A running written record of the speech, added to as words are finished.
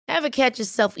Ever catch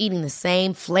yourself eating the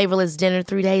same flavorless dinner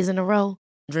 3 days in a row?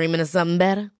 Dreaming of something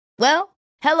better? Well,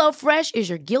 HelloFresh is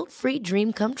your guilt-free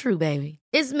dream come true, baby.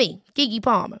 It's me, Keke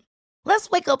Palmer. Let's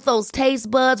wake up those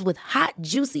taste buds with hot,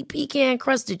 juicy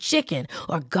pecan-crusted chicken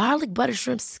or garlic butter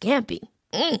shrimp scampi.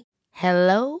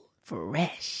 Hello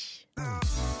Fresh.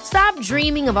 Stop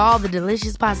dreaming of all the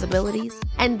delicious possibilities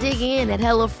and dig in at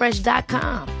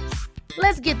HelloFresh.com.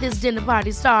 Let's get this dinner party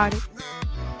started.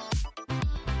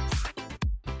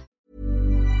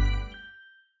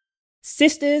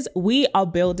 Sisters, we are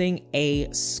building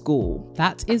a school.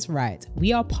 That is right.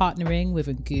 We are partnering with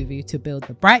Nguvu to build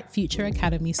the Bright Future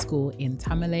Academy School in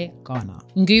Tamale, Ghana.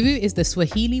 Nguvu is the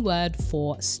Swahili word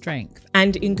for strength.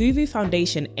 And Nguvu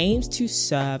Foundation aims to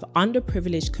serve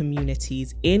underprivileged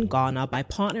communities in Ghana by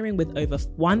partnering with over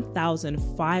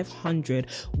 1,500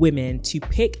 women to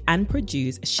pick and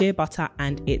produce shea butter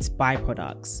and its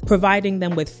byproducts, providing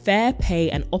them with fair pay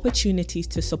and opportunities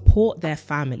to support their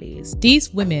families.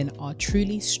 These women are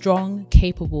truly strong,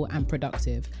 capable, and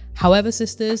productive. However,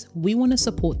 sisters, we want to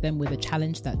support them with a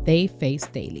challenge that they face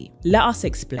daily. Let us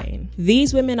explain.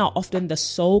 These women are often the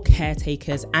sole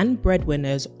caretakers and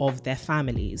breadwinners of their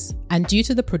families. And due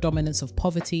to the predominance of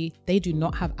poverty, they do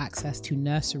not have access to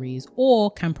nurseries or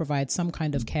can provide some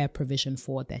kind of care provision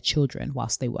for their children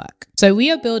whilst they work. So we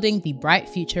are building the Bright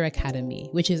Future Academy,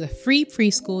 which is a free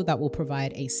preschool that will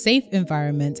provide a safe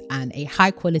environment and a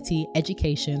high quality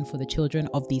education for the children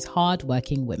of these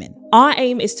hard-working women. Our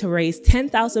aim is to raise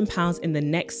 £10,000 in the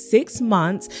next 6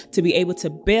 months to be able to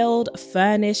build,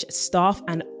 furnish, staff,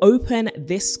 and open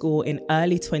this school in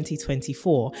early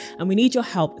 2024. And we need your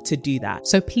help to do that.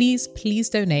 So please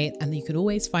donate. And you can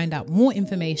always find out more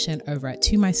information over at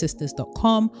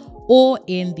tomysisters.com or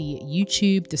in the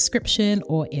YouTube description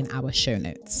or in our show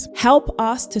notes. Help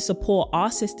us to support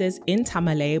our sisters in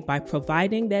Tamale by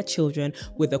providing their children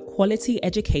with a quality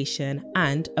education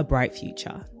and a bright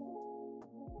future.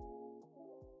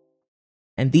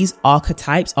 And these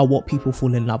archetypes are what people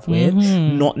fall in love with,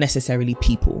 not necessarily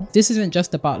people. This isn't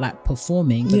just about like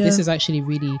performing, but this is actually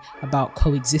really about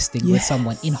coexisting with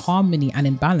someone in harmony and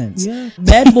in balance.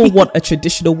 Men will want a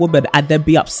traditional woman and then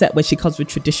be upset when she comes with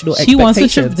traditional expectations. She wants a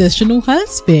traditional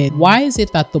husband. Why is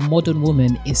it that the modern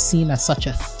woman is seen as such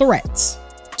a threat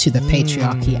to the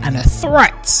patriarchy and a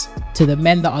threat to the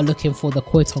men that are looking for the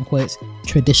quote-unquote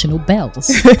traditional bells?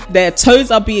 Their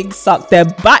toes are being sucked, their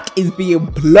back is being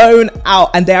blown out,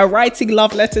 and they are writing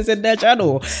love letters in their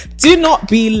journal. Do not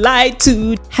be lied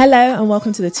to. Hello and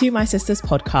welcome to the To My Sisters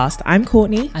podcast. I'm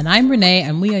Courtney. And I'm Renee,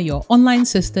 and we are your online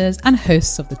sisters and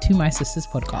hosts of the To My Sisters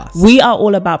podcast. We are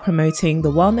all about promoting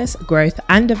the wellness, growth,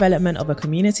 and development of a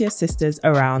community of sisters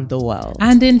around the world.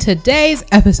 And in today's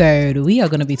episode, we are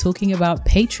going to be talking about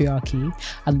patriarchy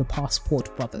and the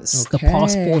passport brothers. The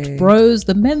passport bros,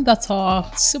 the men that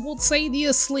are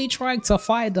simultaneously trying to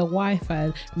find a wife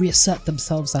and reassert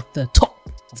themselves at the top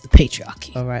of the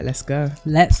patriarchy. All right, let's go.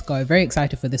 Very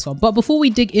excited for this one. But before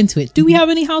we dig into it, do we have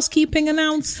any housekeeping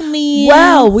announcements?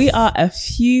 Well, we are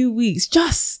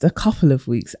just a couple of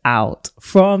weeks out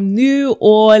from New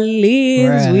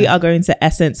Orleans. We are going to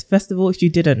Essence Festival. If you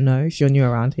didn't know, if you're new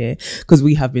around here, because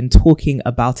we have been talking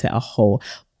about it a whole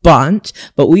bunch,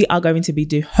 but we are going to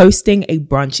be hosting a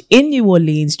brunch in New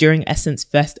Orleans during Essence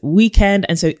Fest weekend.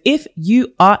 And so if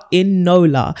you are in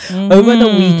NOLA over the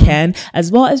weekend,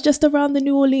 as well as just around the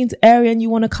New Orleans area, and you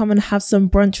want to come and have some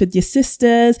brunch with your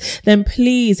sisters, then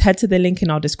please head to the link in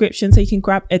our description so you can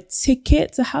grab a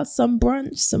ticket to have some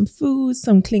brunch, some food,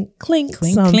 some clink,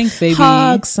 some baby.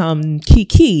 Hugs, some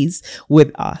kikis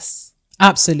with us.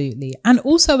 Absolutely. And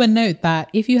also a note that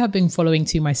if you have been following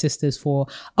To My Sisters for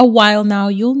a while now,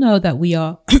 you'll know that we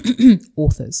are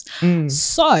authors.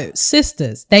 So,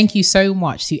 sisters, thank you so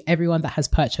much to everyone that has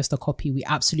purchased a copy. We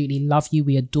absolutely love you.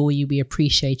 We adore you. We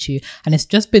appreciate you. And it's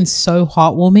just been so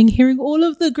heartwarming hearing all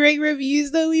of the great reviews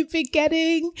that we've been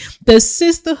getting. The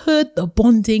sisterhood, the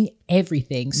bonding,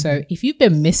 everything. So if you've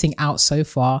been missing out so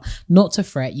far, not to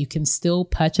fret, you can still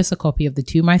purchase a copy of the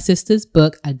To My Sisters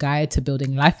book, A Guide to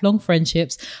Building Lifelong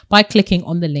Friendships, by clicking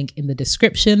on the link in the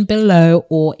description below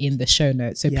or in the show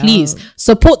notes. So please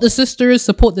support the sisters,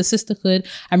 support the sisterhood,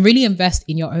 and really invest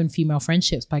in your own female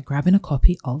friendships by grabbing a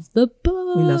copy of the book.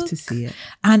 We love to see it.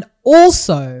 And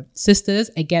also, sisters,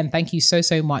 again, thank you so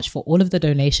much for all of the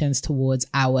donations towards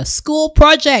our school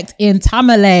project in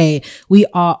Tamale. We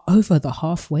are over the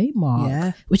halfway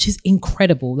mark, which is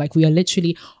incredible. Like, we are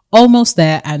literally almost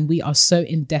there, and we are so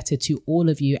indebted to all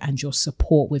of you and your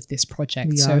support with this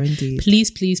project. We are indeed.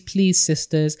 Please,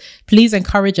 sisters, please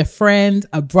encourage a friend,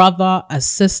 a brother, a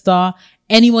sister,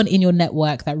 anyone in your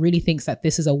network that really thinks that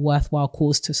this is a worthwhile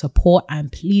cause to support,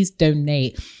 and please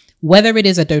donate. Whether it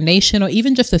is a donation or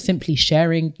even just a simply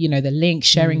sharing, you know, the link,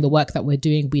 sharing the work that we're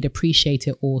doing, we'd appreciate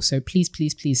it all. So please,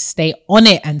 please, please stay on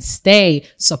it and stay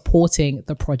supporting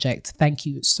the project. Thank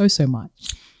you so, so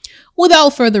much. Without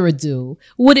further ado,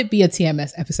 would it be a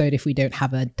TMS episode if we don't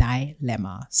have a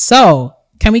dilemma? So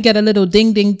can we get a little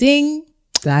ding, ding, ding?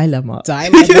 Dilemma.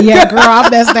 Yeah, girl, I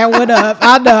messed that one up.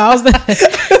 I know. I was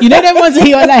you know them ones that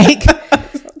you're like,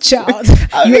 child,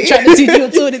 you were trying to do, you were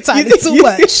doing it tiny too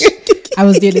much. I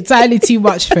was doing it tiny too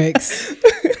much, folks.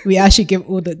 We actually give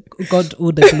God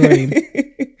all the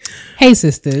glory. Hey,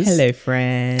 sisters. Hello,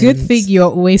 friends. Good thing you're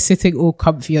always sitting all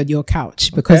comfy on your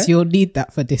couch because you'll need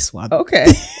that for this one. Okay.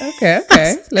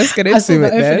 Let's get into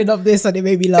it. Opening up this and it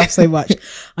made me laugh so much.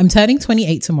 I'm turning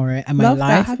 28 tomorrow and my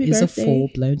life is a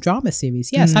full-blown drama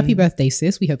series. Yes, happy birthday,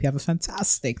 sis. We hope you have a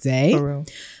fantastic day. For real.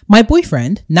 My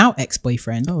boyfriend, now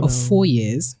ex-boyfriend of 4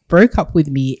 years, broke up with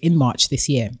me in March this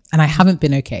year and I haven't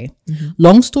been okay.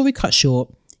 Long story cut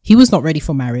short, he was not ready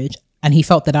for marriage and he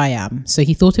felt that I am. So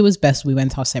he thought it was best we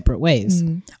went our separate ways.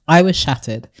 I was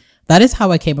shattered. That is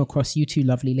how I came across you two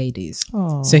lovely ladies.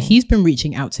 Aww. So he's been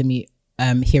reaching out to me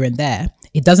here and there.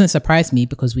 It doesn't surprise me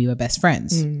because we were best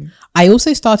friends. I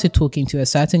also started talking to a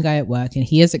certain guy at work and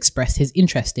he has expressed his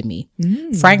interest in me.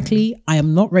 Frankly, I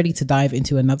am not ready to dive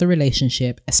into another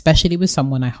relationship, especially with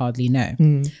someone I hardly know.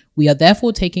 We are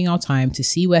therefore taking our time to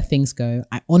see where things go.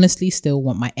 I honestly still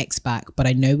want my ex back, but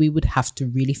I know we would have to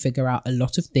really figure out a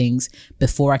lot of things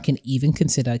before I can even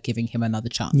consider giving him another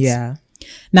chance. Yeah.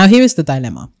 Now here is the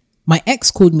dilemma. My ex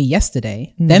called me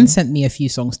yesterday, then sent me a few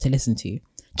songs to listen to.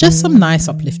 Just some nice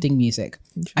uplifting music.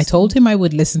 I told him I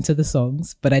would listen to the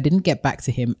songs, but I didn't get back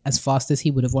to him as fast as he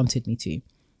would have wanted me to.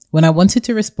 When I wanted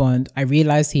to respond, I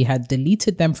realized he had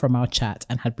deleted them from our chat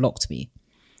and had blocked me.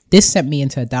 This sent me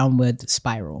into a downward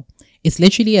spiral. It's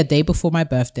literally a day before my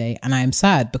birthday and I am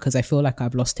sad because I feel like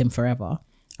I've lost him forever.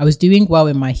 I was doing well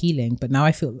in my healing, but now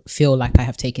I feel like I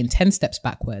have taken 10 steps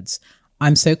backwards.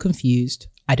 I'm so confused.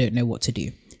 I don't know what to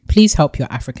do. Please help your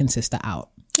African sister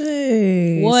out.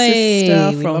 Hey,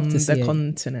 sister from the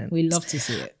continent. We love to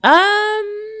see it.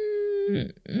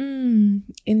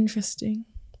 Interesting.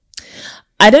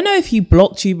 I don't know if he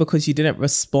blocked you because you didn't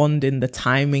respond in the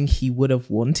timing he would have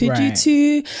wanted you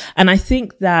to. And I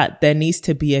think that there needs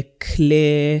to be a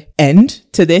clear end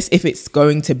to this if it's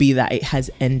going to be that it has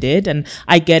ended. And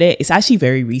I get it. It's actually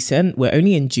very recent. We're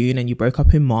only in June and you broke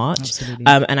up in March. Absolutely.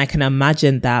 And I can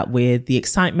imagine that with the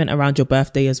excitement around your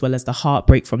birthday as well as the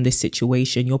heartbreak from this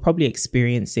situation, you're probably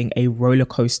experiencing a roller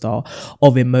coaster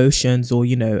of emotions or,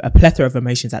 you know, a plethora of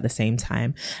emotions at the same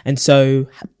time. And so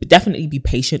definitely be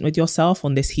patient with yourself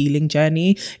on this healing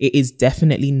journey. It is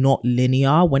definitely not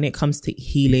linear when it comes to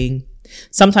healing.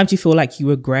 Sometimes you feel like you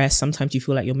regress, sometimes you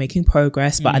feel like you're making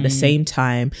progress, but at the same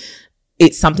time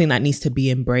it's something that needs to be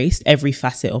embraced. Every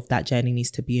facet of that journey needs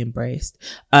to be embraced.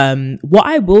 What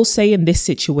I will say in this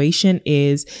situation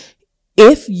is,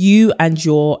 if you and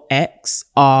your ex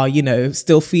are, you know,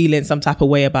 still feeling some type of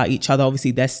way about each other,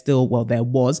 obviously there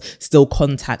was still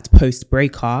contact post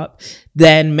breakup,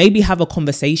 then maybe have a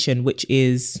conversation which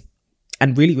is,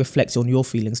 and really reflects on your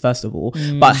feelings first of all,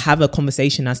 but have a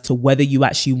conversation as to whether you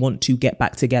actually want to get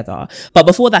back together. But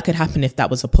before that could happen, if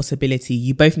that was a possibility,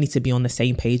 you both need to be on the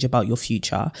same page about your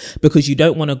future, because you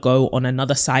don't want to go on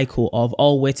another cycle of,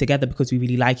 oh, we're together because we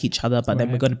really like each other, but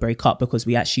then we're going to break up because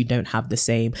we actually don't have the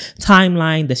same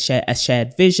timeline, a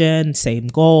shared vision, same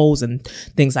goals and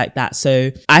things like that. So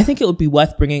I think it would be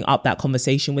worth bringing up that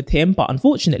conversation with him, but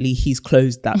unfortunately he's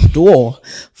closed that door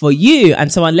for you.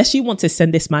 And so unless you want to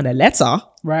send this man a letter,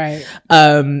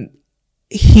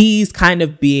 he's kind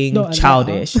of being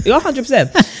childish.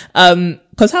 100%.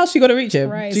 Because how's she gonna reach him?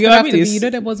 Right. You know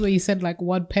there was where you said like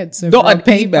 1 pence not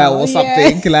an email or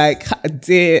something. Like,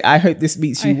 dear, I hope this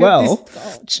meets you well.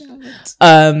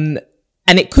 And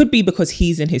it could be because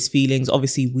he's in his feelings.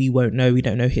 Obviously, we won't know. We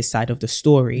don't know his side of the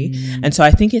story. And so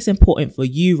I think it's important for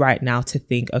you right now to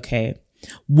think, okay,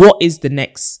 what is the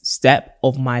next step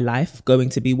of my life going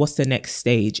to be? What's the next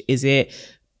stage? Is it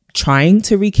trying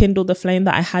to rekindle the flame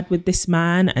that I had with this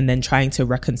man and then trying to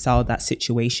reconcile that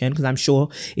situation? Because I'm sure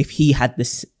if he had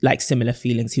this like similar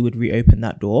feelings, he would reopen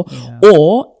that door.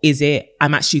 Or is it,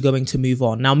 I'm actually going to move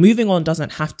on? Now, moving on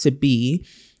doesn't have to be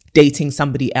dating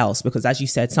somebody else, because as you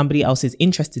said, somebody else is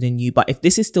interested in you. But if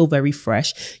this is still very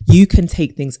fresh, you can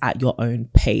take things at your own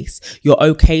pace. You're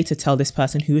okay to tell this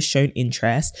person who has shown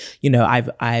interest, you know,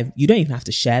 you don't even have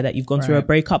to share that you've gone through a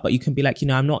breakup, but you can be like, you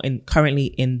know, I'm not currently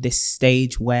in this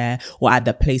stage where, or at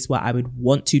the place where I would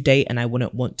want to date, and I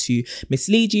wouldn't want to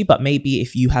mislead you, but maybe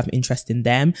if you have interest in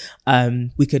them,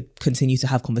 we could continue to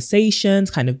have conversations,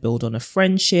 kind of build on a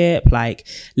friendship. Like,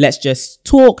 let's just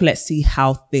talk, let's see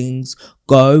how things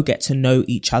go, get to know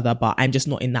each other, but I'm just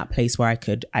not in that place where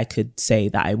I could say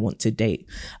that I want to date.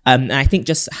 And I think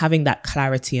just having that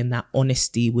clarity and that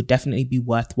honesty would definitely be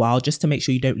worthwhile, just to make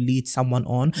sure you don't lead someone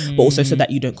on, but also so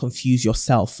that you don't confuse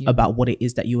yourself about what it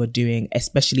is that you are doing,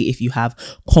 especially if you have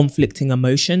conflicting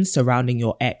emotions surrounding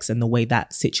your ex and the way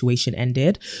that situation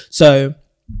ended. So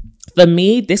for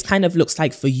me, this kind of looks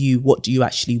like, for you, what do you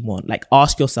actually want? Like,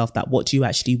 ask yourself that, what do you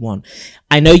actually want?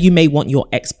 I know you may want your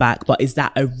ex back, but is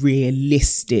that a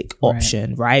realistic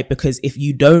option, right? Because if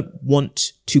you don't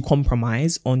want to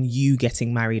compromise on you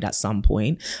getting married at some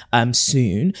point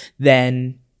soon,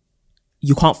 then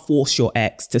you can't force your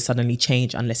ex to suddenly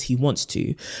change unless he wants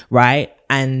to, right?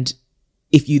 And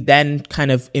if you then kind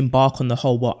of embark on the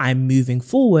whole, well, I'm moving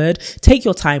forward, take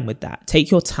your time with that. Take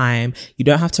your time. You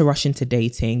don't have to rush into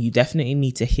dating. You definitely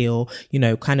need to heal, you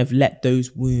know, kind of let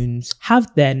those wounds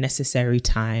have their necessary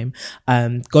time,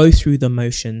 go through the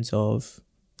motions of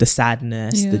the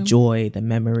sadness, the joy, the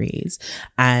memories,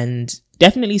 and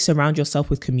definitely surround yourself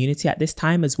with community at this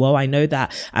time as well. I know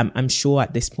that I'm sure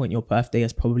at this point your birthday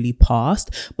has probably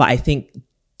passed, but I think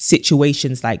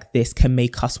situations like this can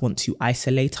make us want to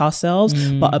isolate ourselves.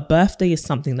 But a birthday is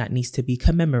something that needs to be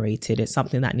commemorated. It's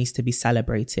something that needs to be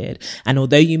celebrated. And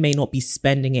although you may not be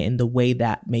spending it in the way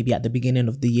that maybe at the beginning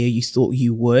of the year you thought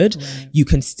you would, you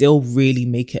can still really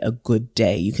make it a good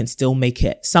day. You can still make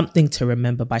it something to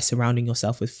remember by surrounding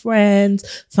yourself with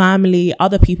friends, family,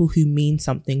 other people who mean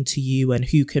something to you and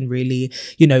who can really,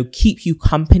 you know, keep you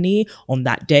company on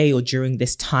that day or during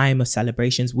this time of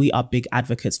celebrations. We are big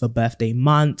advocates for birthday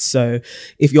month. So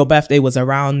if your birthday was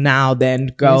around now, then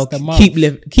girl, keep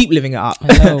living it up.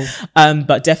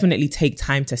 But definitely take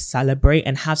time to celebrate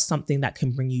and have something that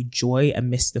can bring you joy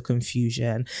amidst the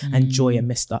confusion and joy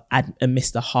amidst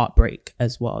the heartbreak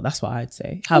as well. That's what I'd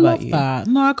say. How about you? That.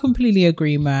 No, I completely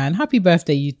agree, man. Happy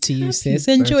birthday to you, sis.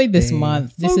 Enjoy this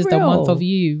month. This is the month of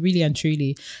you, really and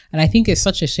truly. And I think it's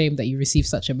such a shame that you received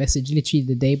such a message literally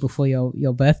the day before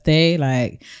your birthday.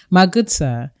 Like, my good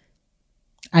sir,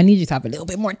 I need you to have a little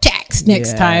bit more tact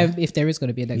next time. If there is going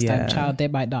to be a next time, child, there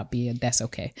might not be, and that's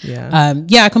okay.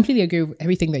 I completely agree with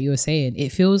everything that you were saying.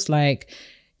 It feels like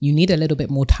you need a little bit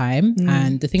more time.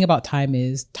 And the thing about time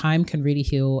is time can really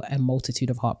heal a multitude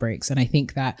of heartbreaks. And I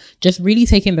think that just really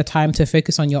taking the time to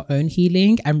focus on your own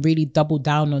healing and really double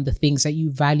down on the things that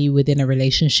you value within a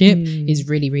relationship is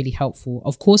really, really helpful.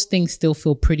 Of course, things still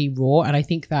feel pretty raw. And I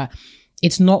think that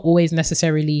it's not always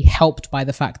necessarily helped by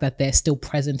the fact that they're still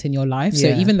present in your life. So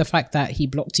even the fact that he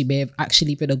blocked you may have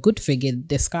actually been a good thing in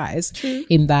disguise.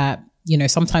 In that, you know,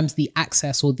 sometimes the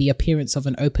access or the appearance of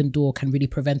an open door can really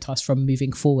prevent us from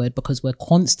moving forward, because we're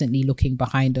constantly looking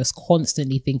behind us,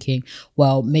 constantly thinking,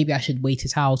 well, maybe I should wait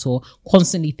it out, or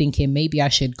constantly thinking maybe I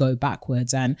should go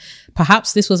backwards. And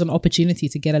perhaps this was an opportunity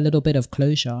to get a little bit of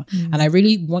closure. And I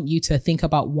really want you to think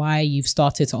about why you've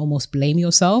started to almost blame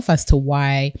yourself as to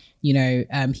why, you know,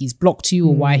 he's blocked you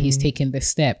or why he's taken this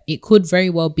step. It could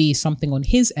very well be something on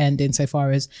his end,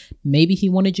 insofar as maybe he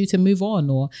wanted you to move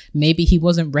on, or maybe he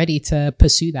wasn't ready to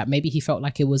pursue that. Maybe he felt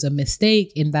like it was a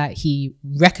mistake, in that he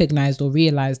recognized or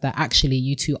realized that actually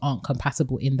you two aren't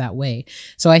compatible in that way.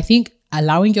 So I think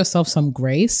allowing yourself some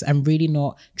grace and really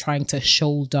not trying to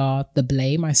shoulder the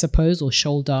blame, I suppose, or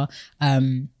shoulder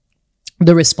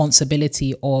the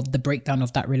responsibility of the breakdown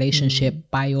of that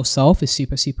relationship by yourself is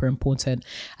super, super important.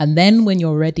 And then when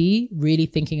you're ready, really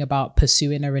thinking about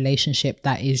pursuing a relationship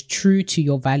that is true to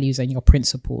your values and your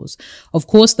principles. Of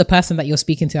course, the person that you're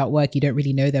speaking to at work, you don't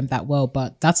really know them that well,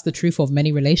 but that's the truth of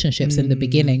many relationships in the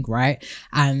beginning, right?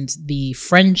 And the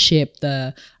friendship,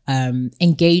 the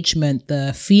engagement,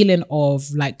 the feeling of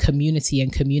like community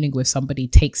and communing with somebody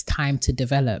takes time to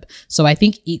develop. So I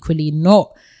think equally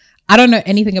I don't know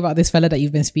anything about this fella that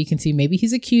you've been speaking to. Maybe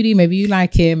he's a cutie, maybe you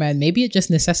like him, and maybe it just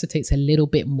necessitates a little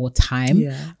bit more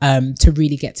time to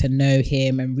really get to know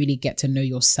him and really get to know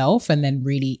yourself, and then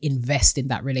really invest in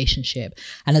that relationship.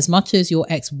 And as much as your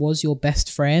ex was your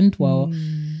best friend, well,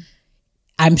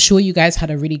 I'm sure you guys had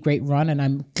a really great run, and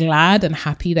I'm glad and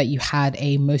happy that you had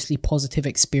a mostly positive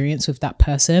experience with that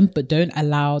person. But don't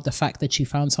allow the fact that you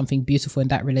found something beautiful in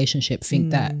that relationship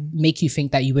make you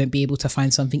think that you won't be able to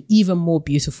find something even more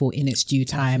beautiful in its due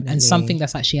time. Definitely. And something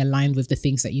that's actually aligned with the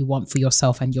things that you want for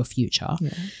yourself and your future.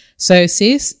 Yeah. So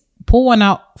sis, pour one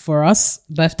out for us,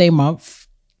 birthday month.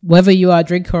 Whether you are a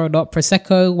drinker or not,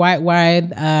 Prosecco, white wine,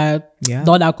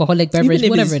 non-alcoholic beverage,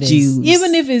 whatever it is.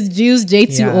 Even if it's juice,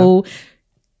 J2O,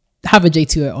 have a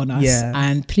J2O on us. Yeah.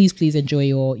 And please enjoy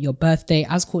your birthday.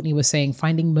 As Courtney was saying,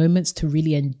 finding moments to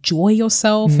really enjoy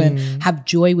yourself and have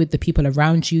joy with the people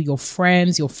around you, your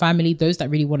friends, your family, those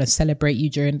that really want to celebrate you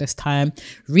during this time.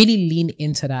 Really lean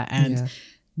into that. And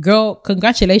girl,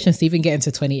 congratulations to even getting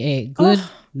to 28. Good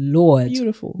Lord.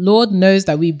 Beautiful. Lord knows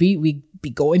that we be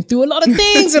going through a lot of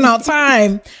things in our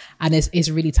time, and it's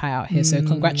really tight out here. So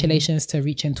congratulations to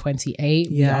reaching 28.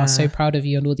 We are so proud of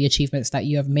you and all the achievements that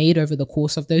you have made over the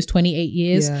course of those 28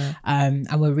 years. And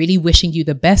we're really wishing you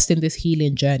the best in this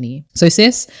healing journey. So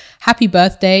sis, happy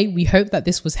birthday. We hope that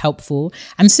this was helpful.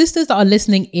 And sisters that are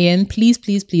listening in, please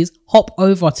hop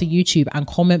over to YouTube and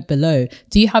comment below.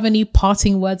 Do you have any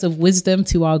parting words of wisdom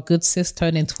to our good sis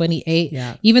turning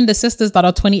 28? Even the sisters that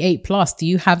are 28 plus, do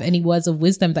you have any words of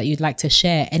wisdom that you'd like to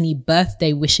share? Any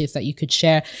birthday wishes that you could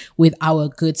share with our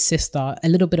good sister? A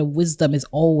little bit of wisdom is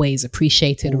always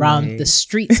appreciated around the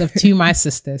streets of To My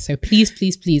Sisters. So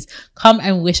please come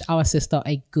and wish our sister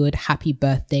a good happy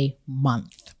birthday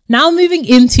month. Now moving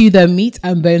into the meat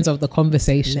and bones of the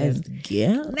conversation.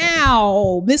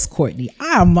 Now, Miss Courtney,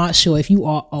 I am not sure if you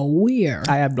are aware.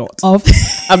 I am not.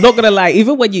 I'm not going to lie.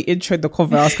 Even when you introed the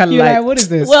cover, I was kind of like, what is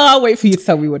this? Well, I'll wait for you to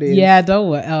tell me what it is. Yeah, don't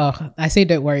worry. I say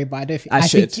don't worry, but I don't think I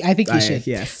should. I think you should.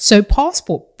 Yes. So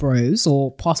passport bros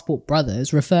or passport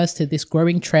brothers refers to this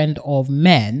growing trend of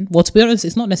men. Well, to be honest,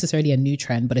 it's not necessarily a new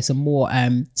trend, but it's a more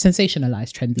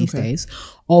sensationalized trend these days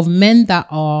of men that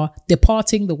are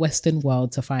departing the Western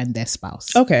world to find their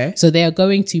spouse. Okay. So they are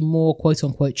going to more quote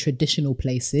unquote traditional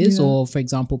places or, for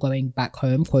example, going back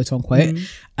home, quote unquote,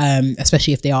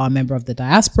 especially if they are a member of the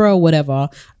diaspora or whatever.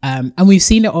 And we've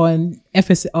seen it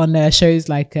on shows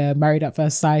like Married at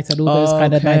First Sight and all those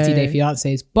kind of 90-Day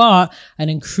Fiancés, but an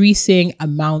increasing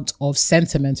amount of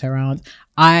sentiment around,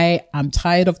 I am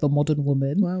tired of the modern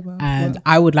woman and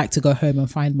I would like to go home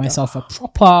and find myself a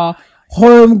proper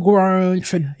homegrown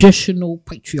traditional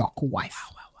patriarchal wife.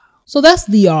 So that's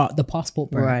the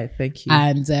passport bro. Right, thank you.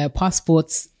 And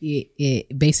passports,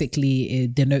 it basically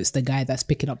denotes the guy that's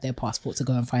picking up their passport to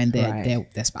go and find their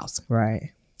spouse.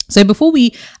 Right. So before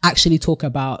we actually talk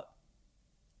about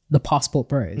the passport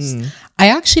bros, I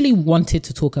actually wanted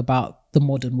to talk about the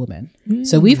modern woman.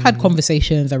 So we've had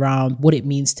conversations around what it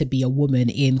means to be a woman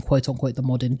in quote unquote the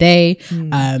modern day.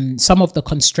 Some of the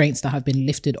constraints that have been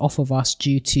lifted off of us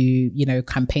due to,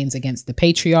 campaigns against the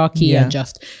patriarchy and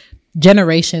just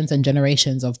generations and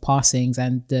generations of passings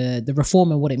and the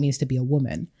reform and what it means to be a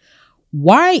woman.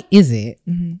 Why is it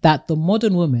that the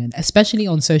modern woman, especially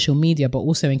on social media, but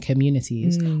also in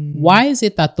communities, why is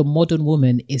it that the modern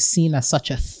woman is seen as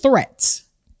such a threat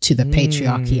to the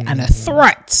patriarchy and a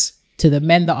threat to the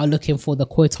men that are looking for the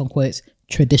quote unquote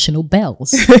traditional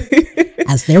belles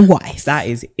as their wife? That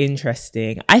is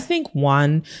interesting. I think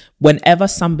whenever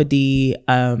somebody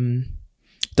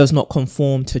does not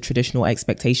conform to traditional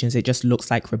expectations, it just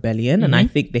looks like rebellion. And I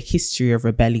think the history of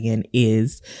rebellion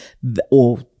is,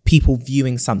 or people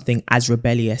viewing something as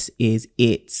rebellious is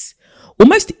it's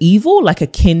almost evil, like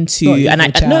akin to,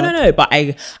 but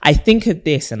I think of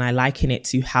this and I liken it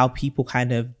to how people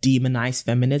kind of demonize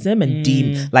feminism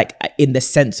and like in the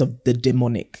sense of the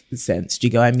demonic sense. Do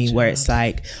you get what I mean? Where it's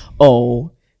like,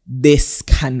 this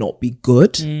cannot be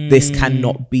good. This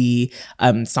cannot be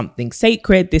something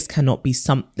sacred. This cannot be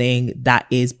something that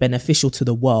is beneficial to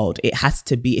the world. It has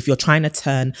to be, if you're trying to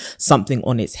turn something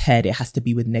on its head, it has to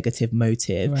be with negative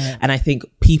motive. Right. And I think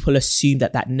people assume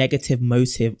that negative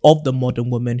motive of the modern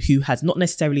woman who has not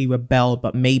necessarily rebelled,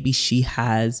 but maybe she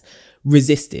has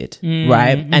resisted,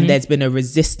 right? And there's been a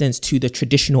resistance to the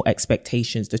traditional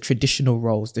expectations, the traditional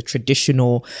roles, the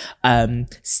traditional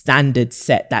standards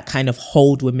set that kind of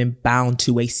hold women bound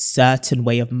to a certain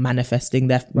way of manifesting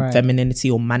their femininity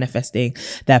or manifesting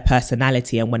their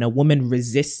personality. And when a woman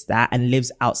resists that and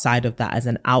lives outside of that as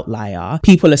an outlier,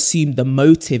 people assume the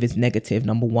motive is negative,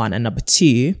 number one. And number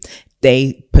two,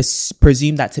 they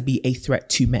presume that to be a threat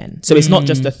to men. So it's not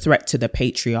just a threat to the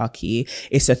patriarchy,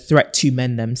 it's a threat to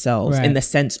men themselves, in the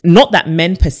sense, not that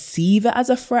men perceive it as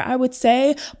a threat, I would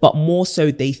say, but more so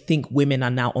they think women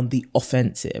are now on the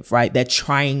offensive, right? They're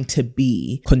trying to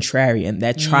be contrarian.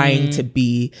 They're trying to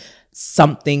be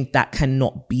something that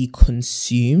cannot be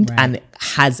consumed and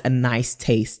has a nice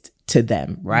taste to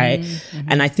them, right?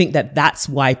 And I think that that's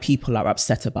why people are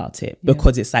upset about it,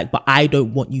 because it's like, but I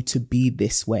don't want you to be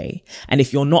this way. And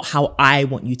if you're not how I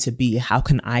want you to be, how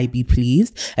can I be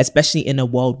pleased? Especially in a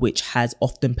world which has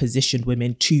often positioned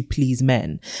women to please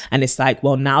men. And it's like,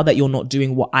 well, now that you're not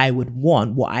doing what I would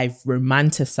want, what I've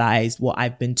romanticized, what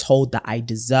I've been told that I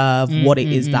deserve, what it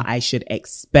is that I should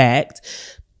expect,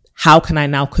 how can I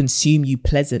now consume you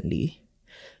pleasantly?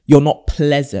 You're not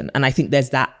pleasant. And I think there's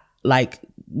that, like,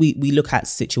 we look at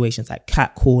situations like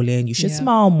catcalling, you should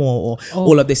smile more, or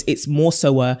all of this. It's more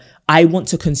so I want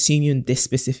to consume you in this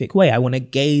specific way. I want to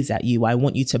gaze at you. I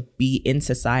want you to be in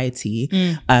society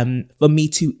for me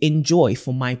to enjoy,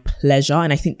 for my pleasure.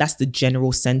 And I think that's the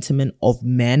general sentiment of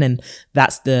men. And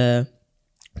that's the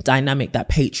dynamic that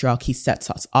patriarchy sets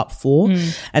us up for.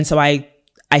 And so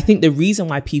I think the reason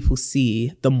why people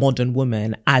see the modern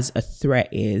woman as a threat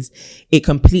is it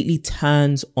completely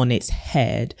turns on its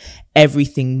head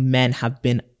everything men have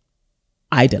been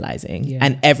idolizing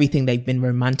and everything they've been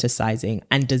romanticizing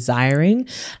and desiring.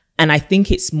 And I think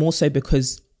it's more so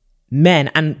because men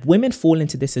and women fall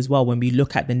into this as well when we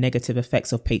look at the negative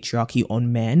effects of patriarchy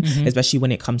on men, especially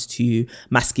when it comes to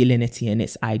masculinity and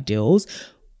its ideals.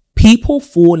 People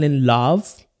fall in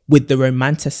love with the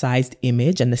romanticized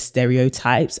image and the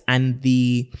stereotypes and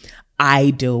the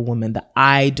ideal woman, the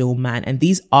ideal man. And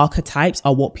these archetypes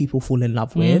are what people fall in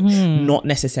love with, not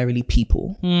necessarily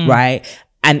people, right?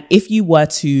 And if you were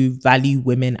to value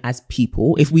women as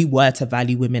people, if we were to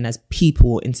value women as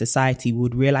people in society, we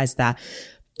would realize that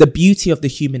the beauty of the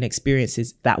human experience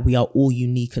is that we are all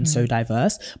unique and so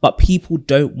diverse, but people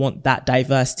don't want that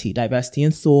diversity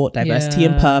in thought, diversity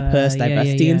in purpose,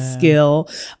 diversity in skill,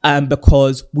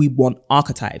 because we want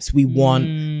archetypes. We want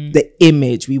the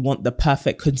image. We want the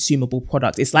perfect consumable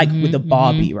product. It's like with the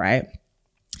Barbie, right?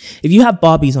 If you have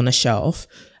Barbies on a shelf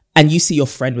and you see your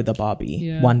friend with a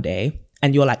Barbie one day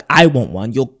and you're like, I want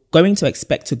one, you're going to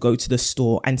expect to go to the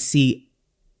store and see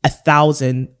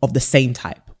 1,000 of the same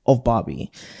type of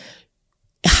Barbie.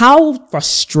 How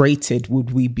frustrated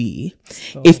would we be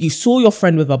if you saw your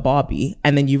friend with a Barbie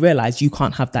and then you realize you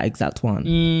can't have that exact one?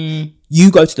 You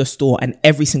go to the store and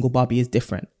every single Barbie is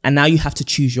different. And now you have to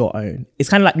choose your own. It's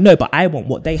kind of like, no, but I want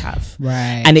what they have.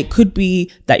 Right. And it could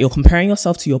be that you're comparing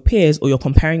yourself to your peers, or you're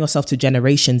comparing yourself to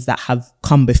generations that have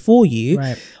come before you,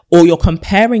 or you're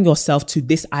comparing yourself to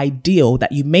this ideal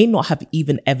that you may not have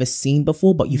even ever seen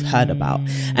before, but you've heard about.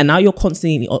 And now you're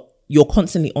constantly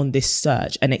on this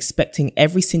search and expecting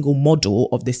every single model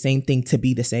of the same thing to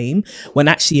be the same, when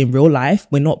actually in real life,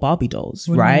 we're not Barbie dolls,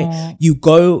 right? You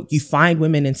find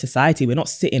women in society, we're not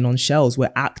sitting on shelves,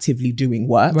 we're actively doing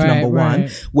work, number one.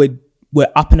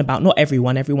 We're up and about. Not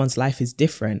everyone's life is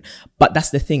different, but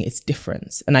that's the thing, it's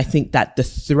different. And I think that the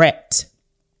threat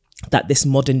that this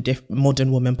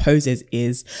modern woman poses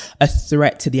is a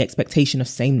threat to the expectation of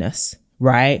sameness,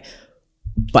 right?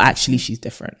 But actually she's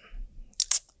different.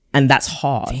 And that's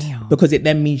hard because it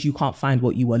then means you can't find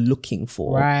what you were looking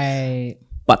for. Right.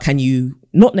 But can you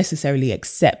not necessarily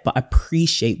accept, but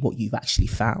appreciate what you've actually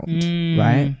found,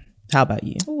 right? How about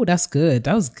you? Oh, that's good.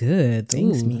 That was good.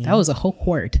 Thanks, Ooh, that was a whole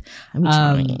quart. I'm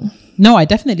trying. No, I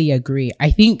definitely agree.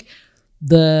 I think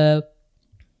the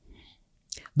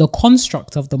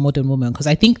construct of the modern woman, because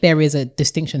I think there is a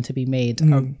distinction to be made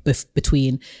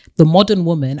between the modern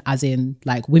woman, as in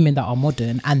like women that are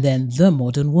modern, and then the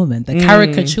modern woman, the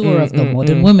caricature of the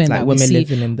modern woman, like that women we see,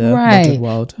 living in the modern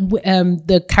world.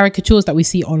 The caricatures that we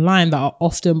see online that are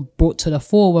often brought to the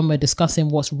fore when we're discussing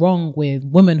what's wrong with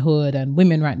womanhood and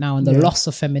women right now and the loss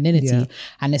of femininity.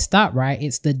 And it's that, right?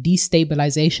 It's the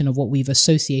destabilization of what we've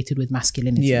associated with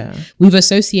masculinity. We've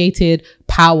associated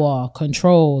power,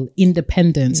 control,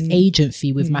 independence,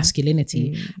 agency with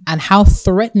masculinity, and how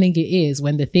threatening it is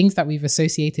when the things that we've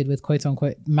associated with quote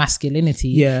unquote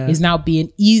masculinity is now being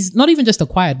not even just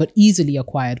acquired, but easily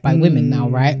acquired by women now,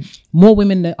 right? More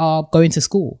women are going to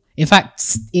school. In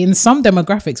fact, in some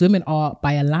demographics, women are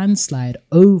by a landslide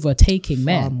overtaking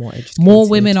men. More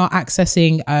women are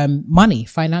accessing money,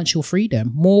 financial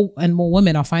freedom. More and more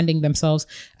women are finding themselves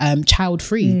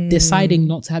child-free, deciding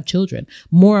not to have children.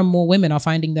 More and more women are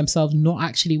finding themselves not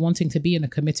actually wanting to be in a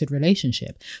committed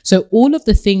relationship. So all of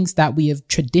the things that we have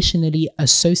traditionally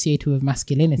associated with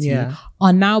masculinity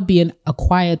are now being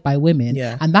acquired by women.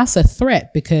 And that's a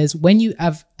threat, because when you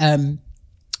have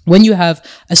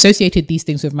associated these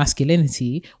things with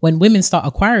masculinity, when women start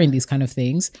acquiring these kind of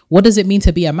things, what does it mean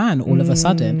to be a man all of a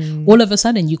sudden? All of a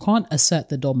sudden, you can't assert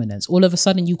the dominance. All of a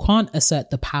sudden, you can't assert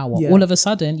the power. All of a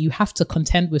sudden, you have to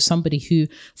contend with somebody who,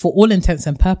 for all intents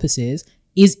and purposes,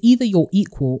 is either your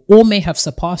equal or may have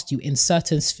surpassed you in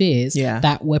certain spheres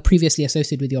that were previously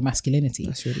associated with your masculinity.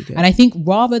 That's really good. And I think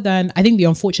the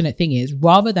unfortunate thing is,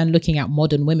 rather than looking at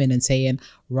modern women and saying,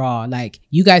 like,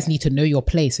 you guys need to know your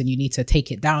place and you need to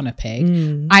take it down a peg,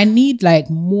 I need like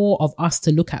more of us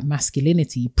to look at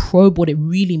masculinity, probe what it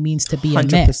really means to be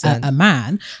a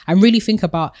man, and really think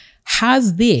about,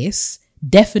 has this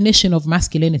definition of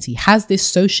masculinity, has this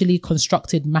socially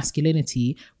constructed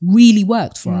masculinity really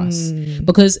worked for us?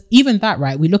 Because even that,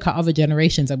 right, we look at other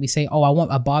generations and we say, oh, I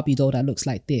want a Barbie doll that looks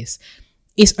like this.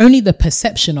 It's only the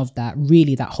perception of that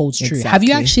really that holds true. Exactly. Have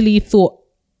you actually thought,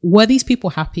 were these people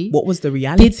happy? What was the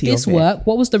reality of it? Did this work?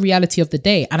 What was the reality of the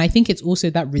day? And I think it's also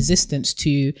that resistance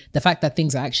to the fact that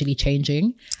things are actually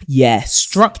changing. Yes.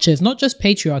 Structures, not just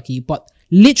patriarchy, but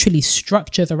literally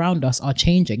structures around us are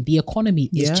changing. The economy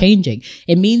is changing.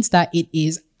 It means that it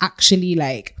is actually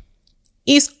like,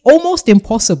 it's almost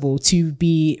impossible to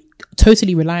be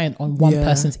totally reliant on one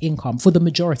person's income for the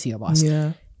majority of us.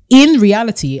 Yeah. In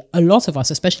reality, a lot of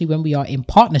us, especially when we are in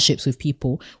partnerships with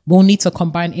people, will need to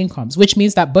combine incomes, which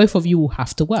means that both of you will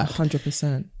have to work.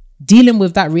 100%. Dealing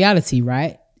with that reality,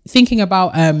 right? Thinking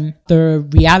about the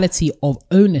reality of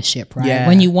ownership, right? Yeah,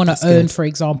 when you want to own, for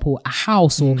example, a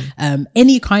house or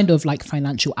any kind of like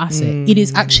financial asset, it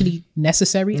is actually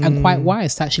necessary and quite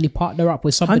wise to actually partner up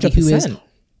with somebody 100%. who is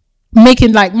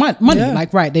making like money,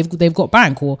 like, right, they've got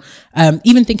bank, or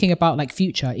even thinking about like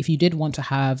future, if you did want to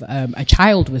have a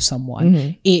child with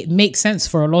someone, it makes sense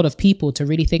for a lot of people to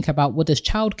really think about, what does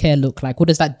childcare look like? What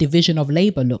does that division of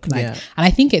labor look like? And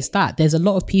I think it's that there's a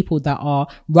lot of people that are,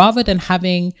 rather than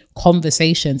having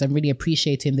conversations and really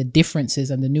appreciating the differences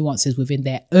and the nuances within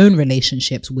their own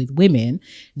relationships with women,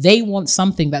 they want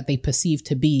something that they perceive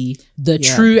to be the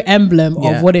true emblem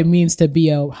of what it means to be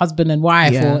a husband and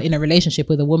wife or in a relationship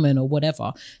with a woman or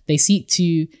whatever. They seek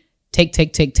to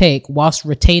take whilst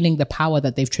retaining the power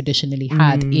that they've traditionally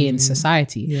had in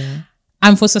society.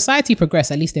 And for society to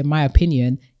progress, at least in my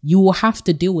opinion, you will have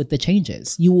to deal with the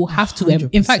changes. You will have to,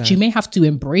 in fact, you may have to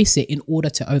embrace it in order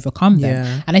to overcome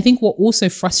them. And I think what also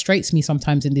frustrates me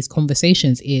sometimes in these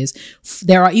conversations is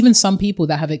there are even some people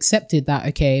that have accepted that,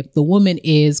 okay, the woman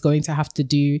is going to have to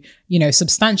do, you know,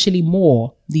 substantially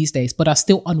more these days, but are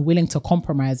still unwilling to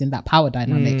compromise in that power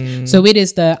dynamic. So it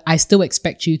is I still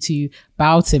expect you to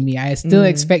bow to me. I still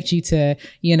expect you to,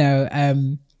 you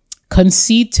know,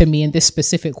 concede to me in this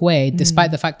specific way,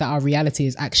 despite the fact that our reality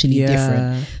is actually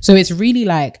different. So it's really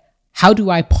like, how do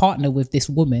I partner with this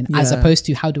woman as opposed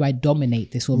to how do I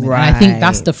dominate this woman? And I think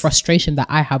that's the frustration that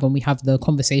I have when we have the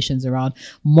conversations around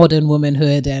modern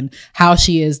womanhood and how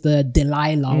she is the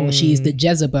Delilah or she is the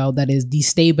Jezebel that is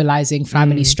destabilizing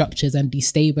family structures and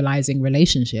destabilizing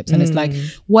relationships. And it's like,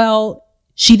 well,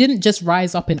 she didn't just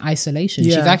rise up in isolation.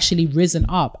 She's actually risen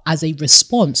up as a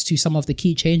response to some of the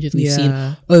key changes we've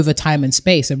seen over time and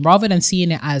space. And rather than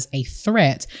seeing it as a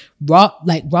threat,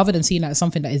 rather than seeing it as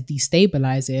something that is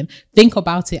destabilizing, think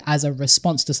about it as a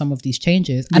response to some of these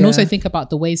changes. And also think about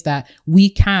the ways that we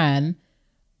can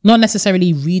not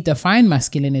necessarily redefine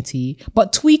masculinity,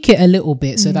 but tweak it a little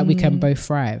bit so that we can both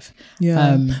thrive.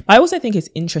 I also think it's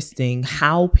interesting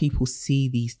how people see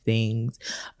these things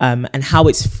and how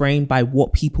it's framed by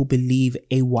what people believe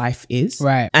a wife is.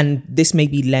 Right. And this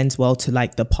maybe lends well to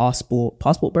like the passport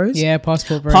bros. Yeah,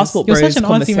 passport bros. Passport you're bros such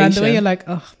an auntie, man. The way you're like,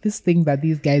 oh, this thing that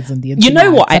these guys on the internet. You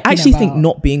know what? I actually think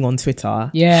not being on Twitter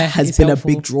has been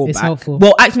helpful. a big drawback. It's helpful.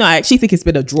 Well, actually, no, I actually think it's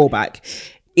been a drawback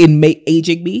in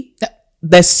aging me.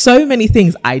 There's so many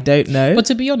things I don't know. But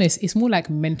to be honest, it's more like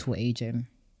mental aging.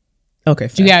 Okay.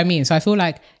 Do you get what I mean? So I feel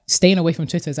like staying away from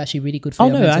Twitter is actually really good for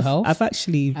your mental health. I've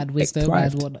actually add wisdom,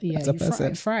 add what? Yeah,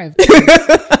 you thrive.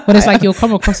 But it's like you'll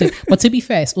come across it. But to be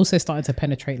fair, it's also starting to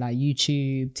penetrate like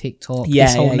YouTube, TikTok,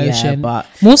 this whole notion. But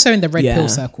more so in the red pill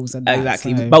circles and that.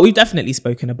 Exactly. So. But we've definitely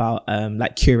spoken about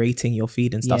like curating your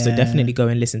feed and stuff. So definitely go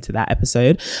and listen to that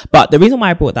episode. But the reason why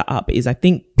I brought that up is I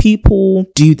think people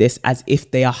do this as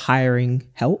if they are hiring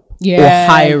help. Or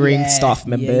hiring staff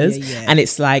members. And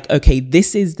it's like, okay,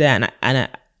 this is there. And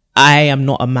I am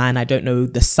not a man. I don't know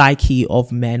the psyche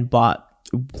of men, but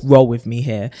roll with me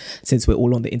here since we're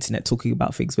all on the internet talking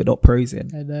about things we're not pros in.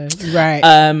 I know.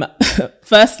 Right.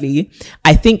 Firstly,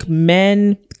 I think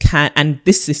men can, and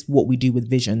this is what we do with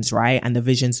visions, right? And the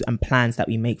visions and plans that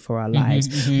we make for our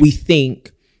lives. We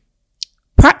think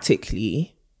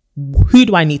practically, who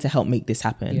do I need to help make this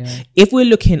happen? If we're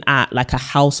looking at like a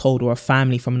household or a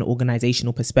family from an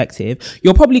organizational perspective,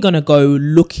 you're probably going to go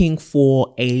looking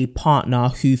for a partner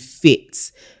who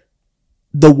fits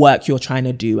the work you're trying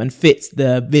to do and fits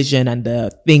the vision and the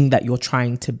thing that you're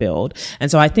trying to build. And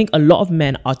so I think a lot of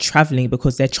men are traveling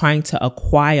because they're trying to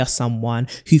acquire someone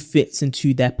who fits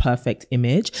into their perfect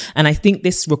image. And I think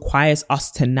this requires us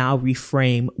to now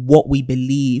reframe what we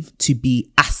believe to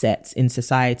be assets in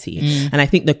society. And I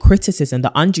think the criticism,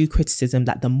 the undue criticism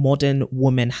that the modern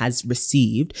woman has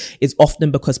received is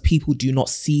often because people do not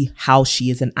see how she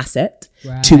is an asset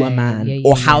to a man,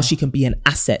 or how she can be an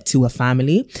asset to a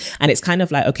family. And it's kind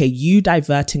of like, okay, you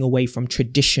diverting away from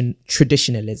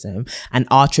traditionalism and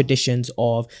our traditions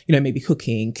of, you know, maybe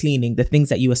cooking, cleaning, the things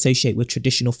that you associate with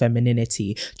traditional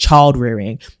femininity, child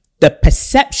rearing, the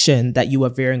perception that you are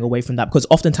veering away from that, because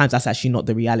oftentimes that's actually not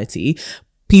the reality.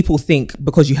 People think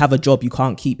because you have a job, you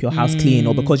can't keep your house clean,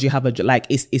 or because you have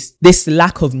it's this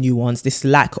lack of nuance, this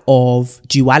lack of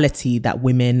duality that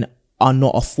women are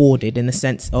not afforded, in the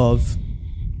sense of,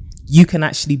 you can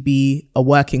actually be a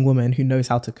working woman who knows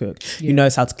how to cook, who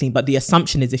knows how to clean. But the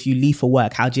assumption is if you leave for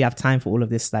work, how do you have time for all of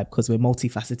this stuff? Because we're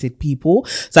multifaceted people.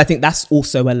 So I think that's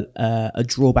also a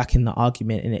drawback in the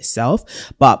argument in itself.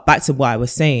 But back to what I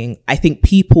was saying, I think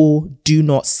people do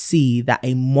not see that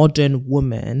a modern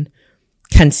woman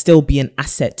can still be an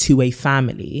asset to a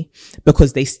family,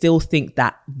 because they still think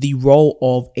that the role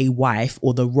of a wife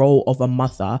or the role of a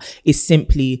mother is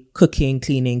simply cooking,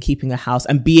 cleaning, keeping a house,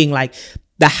 and being like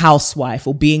the housewife,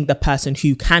 or being the person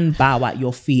who can bow at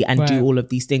your feet and do all of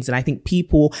these things. And I think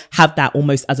people have that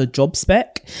almost as a job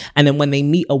spec. And then when they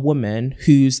meet a woman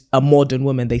who's a modern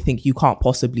woman, they think you can't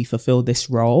possibly fulfill this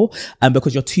role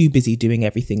because you're too busy doing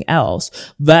everything else,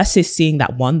 versus seeing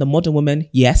that, one, the modern woman,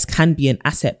 yes, can be an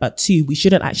asset, but two, we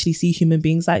shouldn't actually see human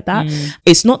beings like that.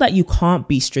 It's not that you can't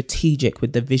be strategic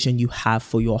with the vision you have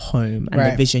for your home and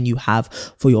the vision you have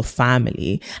for your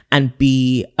family, and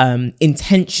be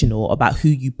intentional about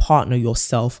who you partner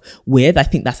yourself with. I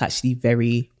think that's actually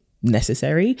very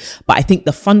necessary. But I think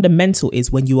the fundamental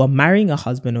is, when you are marrying a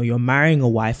husband, or you're marrying a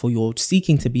wife, or you're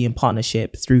seeking to be in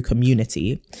partnership through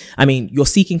community, I mean, you're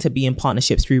seeking to be in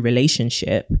partnership through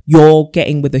relationship, you're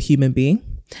getting with a human being.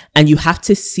 And you have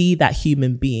to see that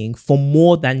human being for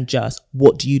more than just,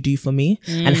 what do you do for me?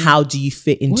 And how do you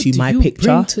fit into my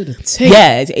picture?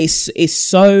 Yeah, it's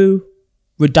so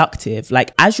reductive.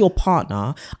 Like, as your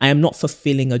partner, I am not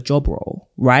fulfilling a job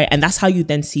role, right? And that's how you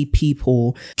then see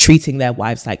people treating their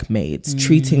wives like maids,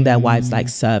 treating their wives like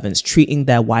servants, treating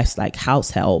their wives like house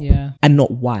help, and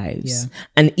not wives.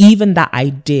 And even that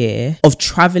idea of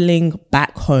traveling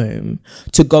back home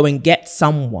to go and get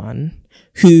someone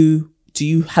who,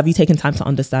 have you taken time to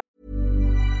understand?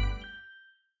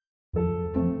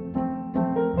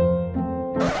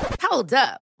 Hold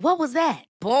up. What was that?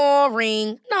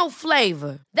 Boring. No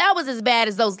flavor. That was as bad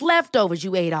as those leftovers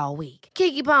you ate all week.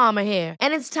 Keke Palmer here.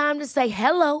 And it's time to say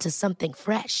hello to something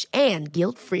fresh and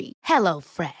guilt-free. Hello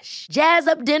Fresh. Jazz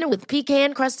up dinner with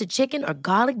pecan-crusted chicken or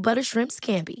garlic butter shrimp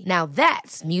scampi. Now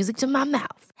that's music to my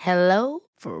mouth. Hello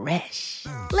Fresh.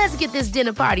 Let's get this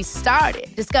dinner party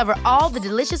started. Discover all the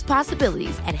delicious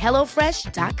possibilities at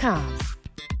HelloFresh.com.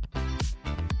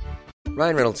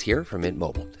 Ryan Reynolds here from Mint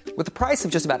Mobile. With the price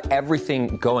of just about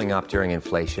everything going up during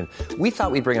inflation, we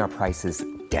thought we'd bring our prices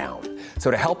down.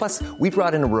 So to help us, we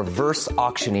brought in a reverse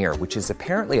auctioneer, which is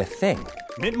apparently a thing.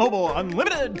 Mint Mobile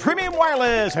Unlimited Premium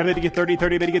Wireless. How to get 30,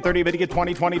 30, bit to get 30, bit to get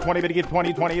 20, 20, 20, bit to get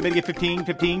 20, 20, bit to get 15,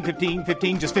 15, 15,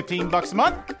 15, just $15 a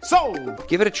month? Sold!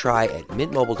 Give it a try at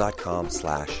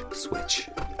mintmobile.com/switch.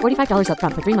 $45 up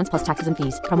front for 3 months plus taxes and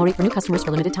fees. Promo rate for new customers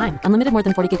for limited time. Unlimited more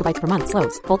than 40 gigabytes per month.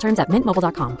 Slows full terms at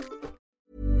mintmobile.com.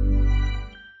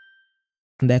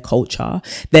 Their culture,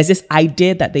 there's this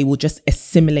idea that they will just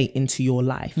assimilate into your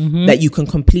life, that you can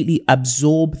completely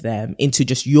absorb them into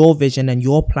just your vision and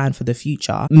your plan for the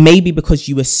future, maybe because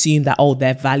you assume that, oh,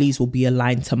 their values will be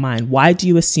aligned to mine. Why do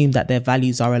you assume that their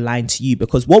values are aligned to you?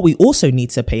 Because what we also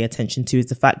need to pay attention to is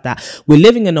the fact that we're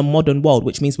living in a modern world,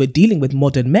 which means we're dealing with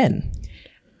modern men.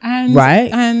 And,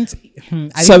 right. And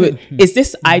so it's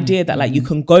this idea that like you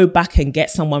can go back and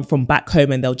get someone from back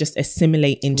home and they'll just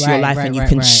assimilate into your life, and you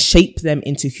can shape them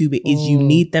into who it is you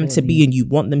need them to be and you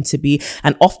want them to be.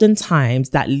 And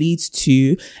oftentimes that leads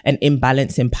to an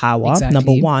imbalance in power,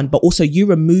 number one, but also you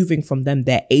removing from them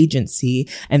their agency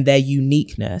and their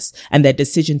uniqueness and their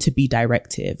decision to be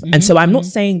directive. And so I'm not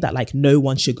saying that like no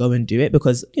one should go and do it,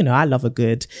 because, you know, I love a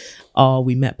good, oh,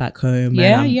 we met back home.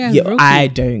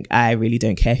 I really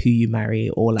don't care who you marry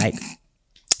or like,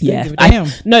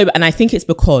 and I think it's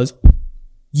because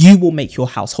you will make your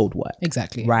household work.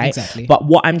 Exactly. Right. Exactly. But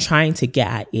what I'm trying to get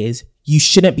at is you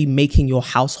shouldn't be making your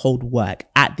household work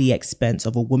at the expense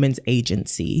of a woman's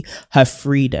agency, her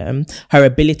freedom, her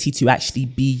ability to actually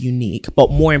be unique,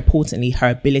 but more importantly, her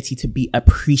ability to be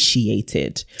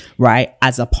appreciated, right,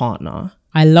 as a partner.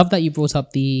 I love that you brought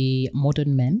up the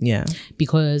modern men. Yeah.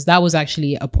 Because that was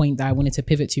actually a point that I wanted to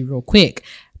pivot to real quick.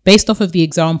 Based off of the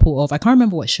example of, I can't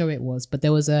remember what show it was, but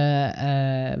there was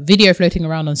a video floating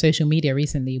around on social media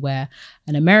recently where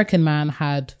an American man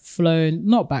had flown,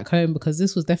 not back home, because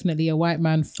this was definitely a white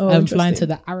man flying to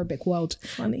the Arabic world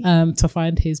to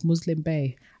find his Muslim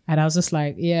bae. And I was just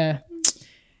like, yeah,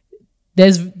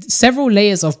 there's several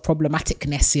layers of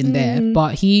problematicness in there,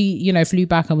 but he, you know, flew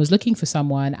back and was looking for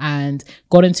someone and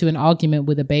got into an argument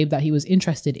with a babe that he was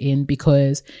interested in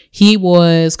because he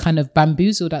was kind of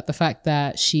bamboozled at the fact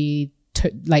that she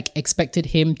expected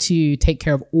him to take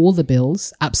care of all the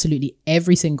bills, absolutely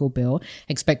every single bill,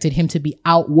 expected him to be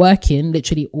out working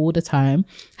literally all the time,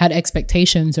 had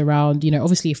expectations around, you know,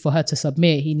 obviously for her to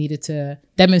submit, he needed to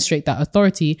demonstrate that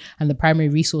authority, and the primary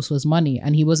resource was money,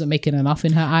 and he wasn't making enough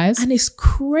in her eyes. And it's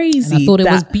crazy. And I thought it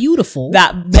was beautiful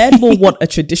that men will want a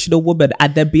traditional woman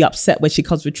and then be upset when she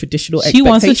comes with traditional she expectations.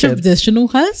 Wants a traditional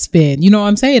husband, you know what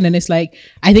I'm saying? And it's like,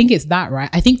 I think it's that, right?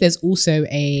 I think there's also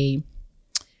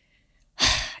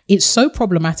it's so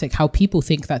problematic how people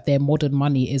think that their modern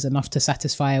money is enough to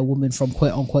satisfy a woman from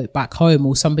quote unquote back home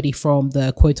or somebody from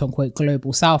the quote unquote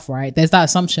global south, right? There's that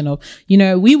assumption of, you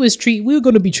know, we were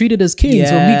going to be treated as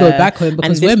kings when we go back home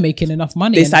because we're making enough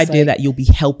money. This idea that you'll be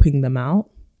helping them out.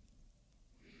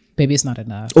 Baby, it's not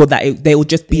enough. Or that they will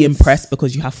just be impressed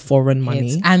because you have foreign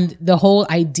money. And the whole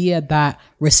idea that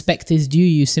respect is due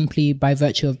you simply by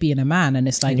virtue of being a man. And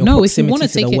it's like, no, if you want to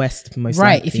take the it West, most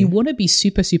right, likely. if you want to be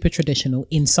super, super traditional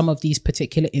in some of these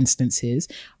particular instances,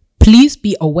 please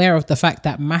be aware of the fact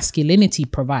that masculinity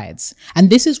provides. And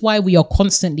this is why we are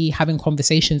constantly having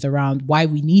conversations around why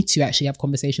we need to actually have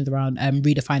conversations around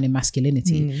redefining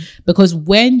masculinity. Because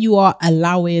when you are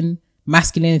allowing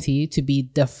masculinity to be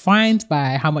defined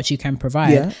by how much you can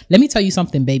provide, let me tell you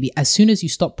something, baby. As soon as you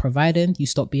stop providing, you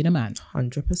stop being a man.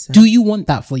 100%. Do you want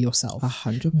that for yourself?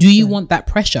 100%. Do you want that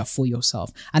pressure for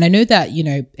yourself? And I know that, you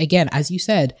know, again, as you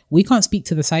said, we can't speak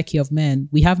to the psyche of men.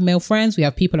 We have male friends, we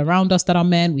have people around us that are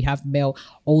men, we have male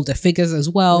older figures as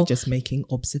well. We're just making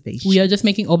observations. We are just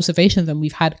making observations, and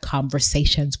we've had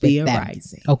conversations with them.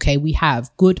 Okay, we have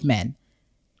good men.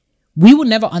 We will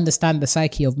never understand the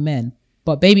psyche of men.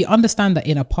 But baby, understand that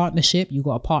in a partnership, you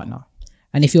got a partner.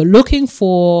 And if you're looking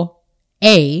for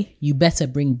A, you better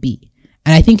bring B.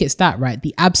 And I think it's that, right?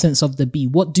 The absence of the B.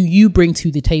 What do you bring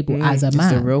to the table as a man?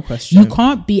 That's the real question. You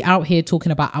can't be out here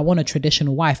talking about, I want a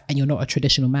traditional wife, and you're not a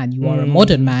traditional man. You are a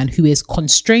modern man who is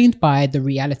constrained by the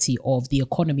reality of the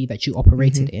economy that you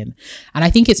operated in. And I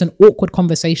think it's an awkward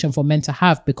conversation for men to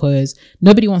have, because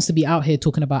nobody wants to be out here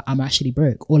talking about, I'm actually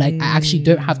broke, or like, I actually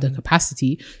don't have the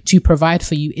capacity to provide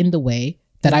for you in the way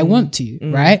that I want to,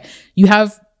 right? You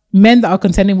have men that are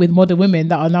contending with modern women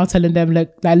that are now telling them,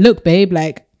 look, babe,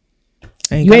 like,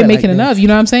 you ain't making enough. You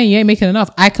know what I'm saying? You ain't making enough.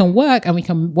 I can work and we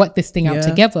can work this thing out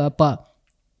together, but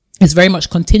it's very much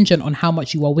contingent on how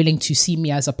much you are willing to see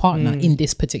me as a partner in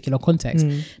this particular context.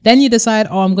 Then you decide,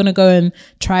 oh, I'm going to go and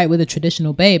try it with a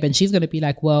traditional babe. And she's going to be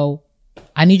like, well,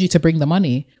 I need you to bring the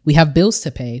money. We have bills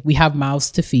to pay. We have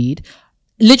mouths to feed.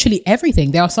 Literally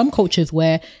everything. There are some cultures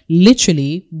where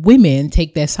literally women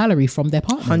take their salary from their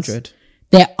partners. 100.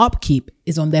 Their upkeep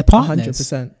is on their partners.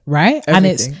 100%. Right? Everything. And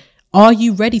it's, are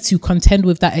you ready to contend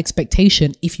with that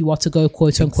expectation if you are to go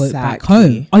quote unquote back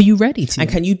home? Are you ready to? And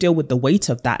can you deal with the weight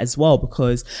of that as well?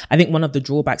 Because I think one of the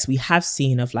drawbacks we have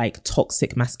seen of like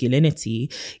toxic masculinity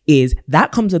is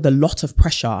that comes with a lot of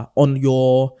pressure on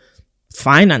your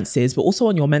finances, but also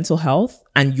on your mental health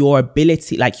and your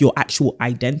ability, like your actual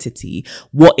identity.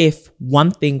 What if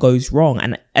one thing goes wrong?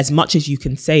 And as much as you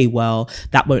can say, well,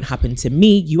 that won't happen to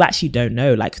me, you actually don't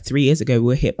know. Like 3 years ago, we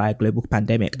were hit by a global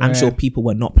pandemic. I'm sure people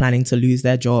were not planning to lose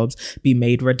their jobs, be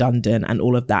made redundant and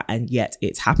all of that. And yet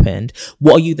it's happened.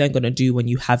 What are you then going to do when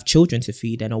you have children to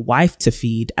feed and a wife to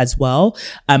feed as well?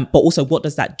 But also, what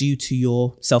does that do to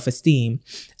your self-esteem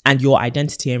and your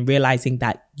identity, and realizing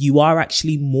that you are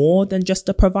actually more than just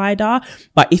a provider?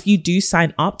 But if you do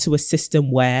sign up to a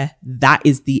system where that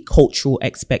is the cultural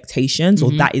expectations,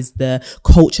 or that is the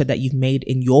culture that you've made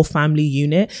in your family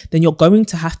unit, then you're going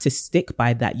to have to stick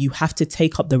by that. You have to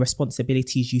take up the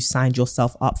responsibilities you signed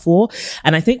yourself up for.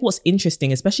 And I think what's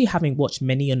interesting, especially having watched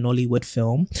many a Nollywood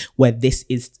film where this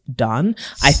is done,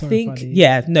 I think,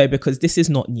 because this is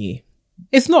not new.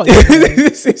 It's not.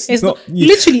 It's not new.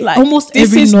 Literally, like, almost this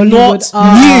every is Nollywood.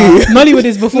 not new. Nollywood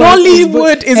is before.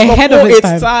 Nollywood is ahead before of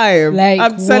its time. Like,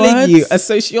 I'm telling you, a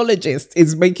sociologist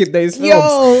is making those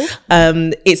films.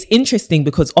 It's interesting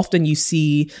because often you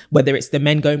see whether it's the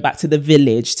men going back to the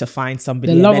village to find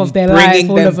somebody, the love and of their bringing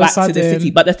life, them back to the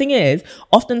city. But the thing is,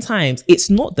 oftentimes it's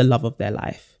not the love of their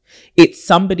life. It's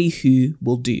somebody who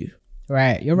will do.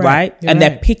 Right, you're right. Right? You're and right.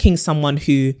 they're picking someone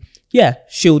who, yeah,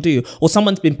 she'll do. Or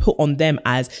someone's been put on them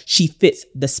as she fits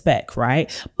the spec,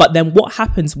 right? But then what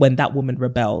happens when that woman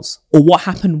rebels? Or what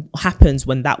happens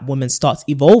when that woman starts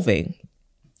evolving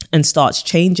and starts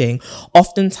changing?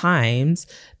 Oftentimes,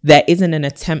 there isn't an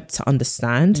attempt to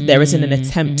understand. There isn't an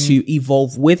attempt to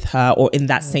evolve with her or in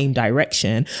that same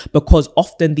direction, because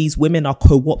often these women are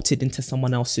co-opted into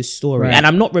someone else's story. Right. And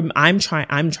I'm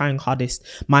trying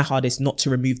my hardest not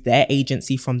to remove their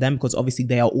agency from them, because obviously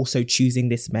they are also choosing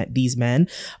these men,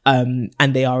 and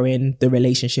they are in the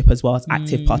relationship as well as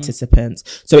active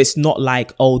participants. So it's not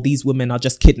like, oh, these women are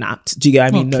just kidnapped. Do you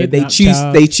get what I mean? No,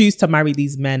 they choose to marry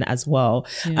these men as well.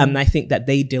 And I think that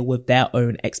they deal with their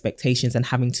own expectations and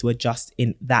having to adjust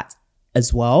in that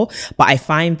as well. But I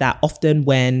find that often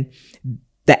when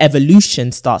the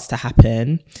evolution starts to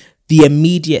happen, the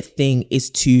immediate thing is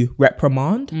to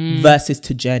reprimand versus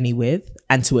to journey with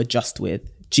and to adjust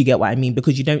with. Do you get what I mean?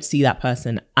 Because you don't see that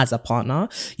person as a partner.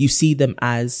 You see them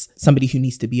as somebody who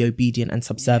needs to be obedient and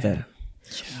subservient.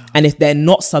 Yeah. And if they're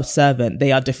not subservient,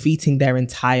 they are defeating their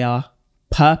entire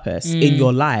purpose in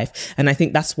your life. And I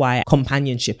think that's why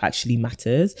companionship actually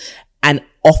matters. And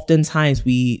oftentimes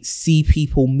we see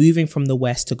people moving from the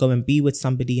West to go and be with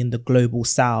somebody in the global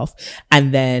South,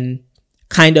 and then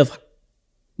kind of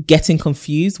getting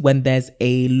confused when there's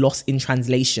a loss in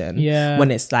translation. Yeah.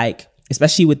 When it's like,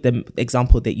 especially with the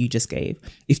example that you just gave,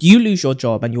 if you lose your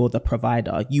job and you're the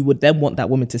provider, you would then want that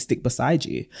woman to stick beside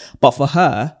you. But for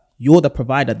her, you're the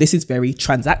provider. This is very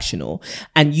transactional.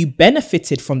 And you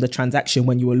benefited from the transaction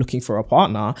when you were looking for a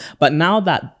partner. But now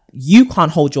that you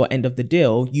can't hold your end of the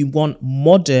deal, you want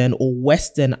modern or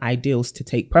Western ideals to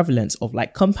take prevalence of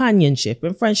like companionship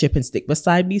and friendship and stick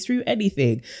beside me through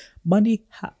anything. Money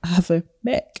have a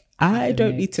make. I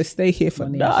don't need to stay here for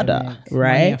nada,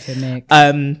 right?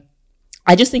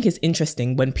 I just think it's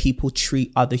interesting when people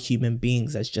treat other human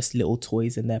beings as just little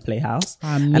toys in their playhouse.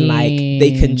 And like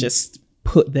they can just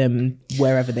put them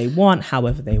wherever they want,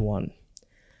 however they want.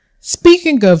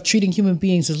 Speaking of treating human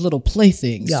beings as little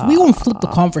playthings, we want to flip the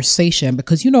conversation,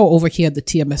 because, you know, over here at the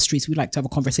TMS streets, we like to have a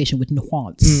conversation with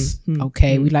nuance.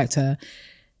 We like to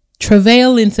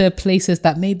travail into places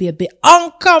that may be a bit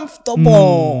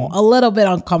uncomfortable, a little bit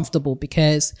uncomfortable,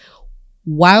 because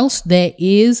whilst there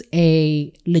is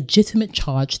a legitimate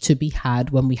charge to be had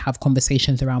when we have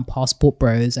conversations around passport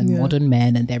bros and modern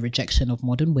men and their rejection of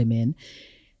modern women,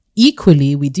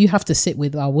 equally, we do have to sit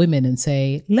with our women and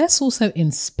say, let's also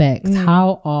inspect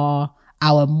how are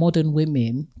our modern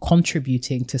women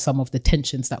contributing to some of the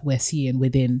tensions that we're seeing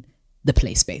within the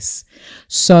play space.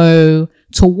 So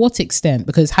to what extent,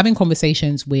 because having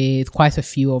conversations with quite a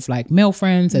few of like male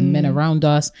friends and men around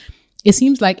us, it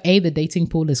seems like the dating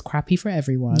pool is crappy for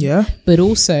everyone. Yeah. But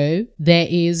also there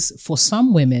is, for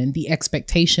some women, the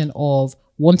expectation of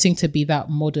wanting to be that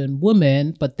modern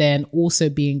woman, but then also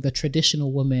being the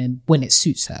traditional woman when it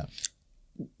suits her.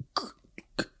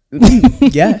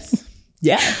 Yes.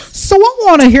 Yes. So I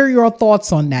want to hear your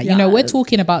thoughts on that. Yes. You know, we're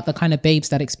talking about the kind of babes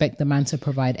that expect the man to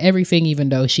provide everything, even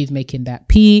though she's making that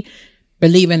P,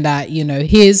 believing that, you know,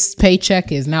 his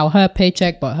paycheck is now her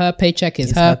paycheck, but her paycheck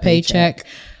is her paycheck.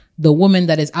 The woman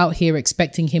that is out here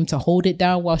expecting him to hold it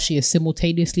down while she is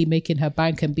simultaneously making her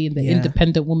bank and being the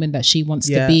independent woman that she wants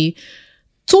to be.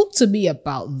 Talk to me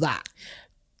about that.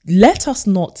 Let us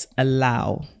not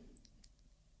allow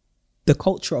the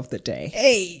culture of the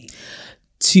day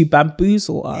to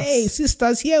bamboozle us. Hey,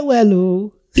 sisters, here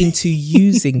well into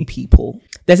using people.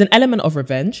 There's an element of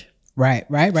revenge. Right.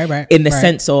 In the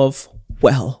sense of,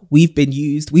 well, we've been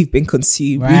used, we've been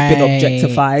consumed, we've been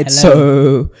objectified.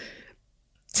 Hello. So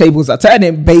tables are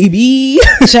turning, baby.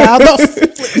 Child off.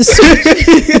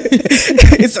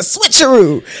 It's a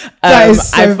switcheroo. That is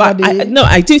so funny.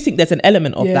 I do think there's an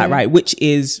element of that, right? Which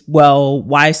is, well,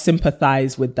 why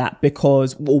sympathize with that?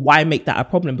 Because, well, why make that a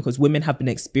problem? Because women have been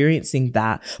experiencing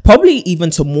that, probably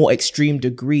even to more extreme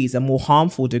degrees and more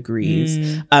harmful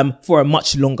degrees, for a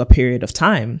much longer period of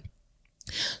time.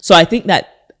 So I think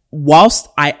that whilst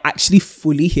I actually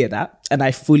fully hear that and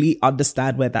I fully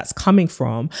understand where that's coming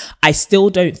from, I still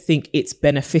don't think it's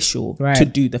beneficial to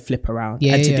do the flip around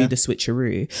and to do the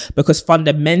switcheroo, because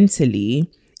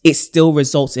fundamentally it still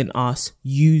results in us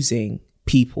using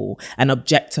people and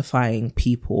objectifying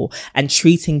people and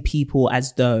treating people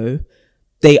as though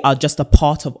they are just a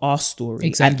part of our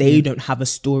story and they don't have a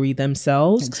story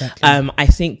themselves. I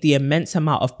think the immense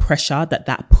amount of pressure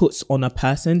that puts on a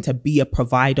person to be a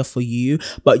provider for you,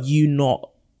 but you not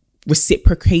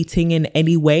reciprocating in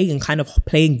any way and kind of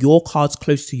playing your cards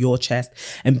close to your chest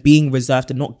and being reserved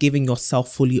and not giving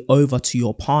yourself fully over to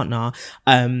your partner,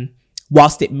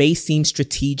 whilst it may seem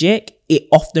strategic, it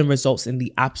often results in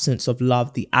the absence of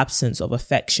love, the absence of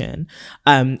affection,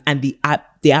 and the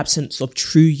absence of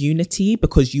true unity,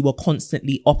 because you are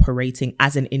constantly operating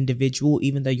as an individual,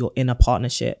 even though you're in a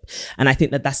partnership. And I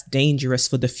think that that's dangerous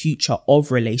for the future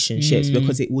of relationships,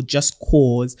 because it will just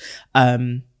cause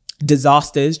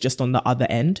disasters just on the other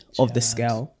end of the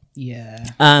scale. Yeah.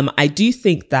 I do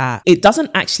think that it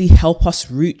doesn't actually help us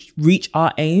reach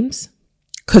our aims.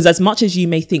 Because as much as you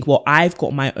may think, well, I've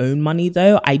got my own money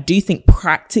though, I do think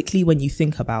practically when you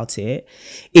think about it,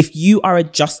 if you are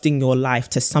adjusting your life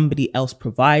to somebody else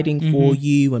providing for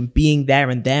you and being there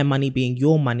and their money being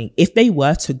your money, if they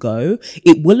were to go,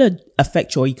 it will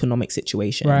affect your economic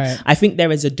situation. Right. I think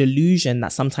there is a delusion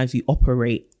that sometimes we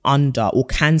operate under or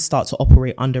can start to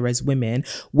operate under as women,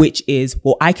 which is,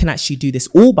 well, I can actually do this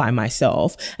all by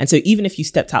myself. And so even if you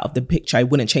stepped out of the picture, it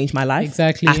wouldn't change my life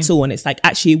at all. And it's like,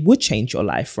 actually, it would change your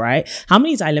life, right? How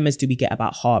many dilemmas do we get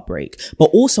about heartbreak? But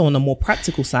also on a more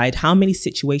practical side, how many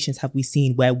situations have we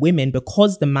seen where women,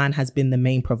 because the man has been the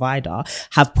main provider,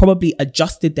 have probably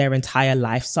adjusted their entire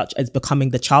life, such as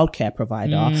becoming the childcare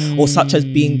provider or such as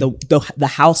being the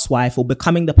housewife or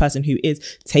becoming the person who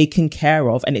is taken care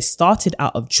of. And it started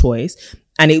out of choice,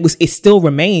 and it still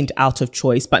remained out of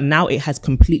choice, but now it has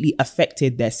completely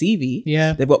affected their CV.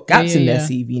 Yeah. They've got gaps in their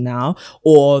CV now,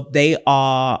 or they're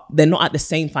not at the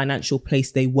same financial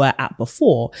place they were at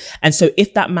before. And so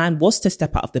if that man was to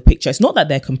step out of the picture, it's not that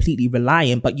they're completely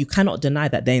reliant, but you cannot deny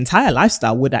that their entire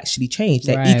lifestyle would actually change.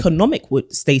 Their economic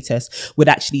status would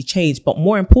actually change. But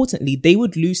more importantly, they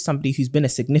would lose somebody who's been a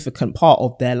significant part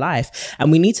of their life.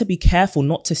 And we need to be careful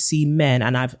not to see men,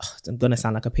 and I'm going to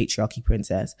sound like a patriarchy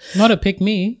princess. Not a pick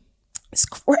me. It's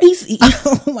crazy.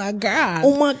 Oh my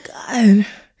God.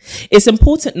 It's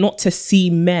important not to see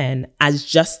men as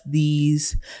just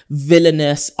these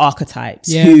villainous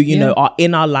archetypes who, you know, are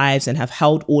in our lives and have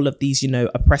held all of these, you know,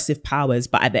 oppressive powers.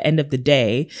 But at the end of the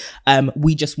day,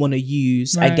 we just want to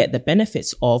use and get the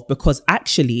benefits of, because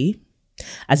actually,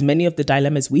 as many of the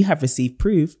dilemmas we have received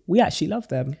prove, we actually love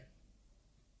them.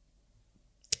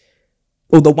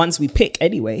 Or the ones we pick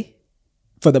anyway.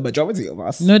 For the majority of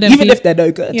us, even if they're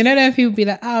no good. You know, then people be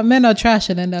like, men are trash,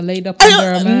 and then they're laid up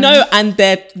under a man. No, and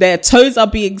their toes are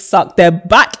being sucked, their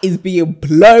back is being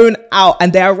blown out,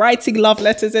 and they're writing love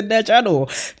letters in their journal.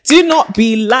 Do not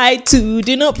be lied to,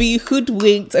 do not be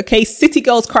hoodwinked. Okay, city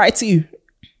girls cry too.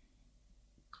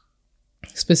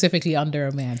 Specifically under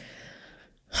a man.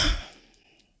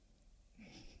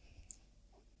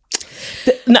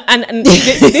 And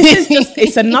this is just,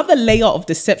 it's another layer of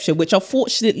deception, which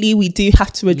unfortunately we do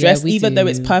have to address, even though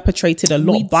it's perpetrated a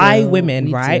lot by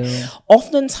women, right?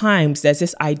 Oftentimes there's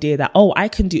this idea that, I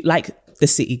can do like the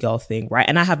city girl thing, right?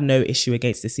 And I have no issue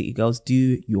against the city girls.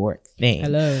 Do your thing.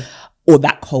 Hello. Or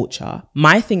that culture.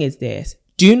 My thing is this.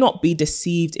 Do not be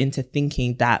deceived into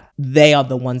thinking that they are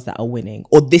the ones that are winning,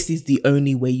 or this is the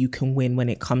only way you can win when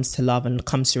it comes to love and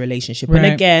comes to relationship. Right.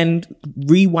 And again,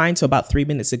 rewind to about 3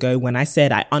 minutes ago when I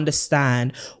said I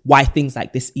understand why things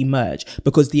like this emerge,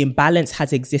 because the imbalance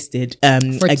has existed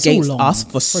against us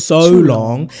for so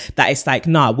long that it's like,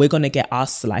 nah, we're going to get our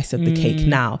slice of the cake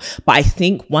now. But I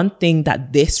think one thing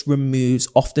that this removes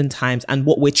oftentimes, and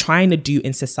what we're trying to do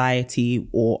in society,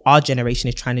 or our generation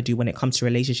is trying to do when it comes to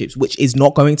relationships, which is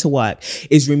not going to work,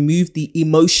 is remove the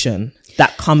emotion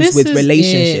that comes with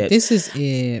relationships. This is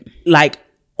it. Like,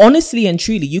 honestly and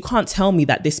truly, you can't tell me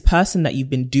that this person that you've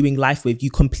been doing life with,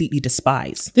 you completely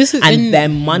despise. Their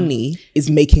money is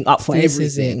making up for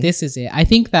everything. This is it. I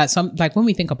think that when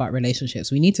we think about relationships,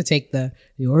 we need to take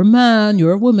you're a man,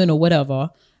 you're a woman, or whatever,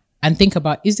 and think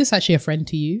about, is this actually a friend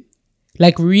to you?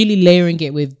 Like really layering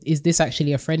it with, is this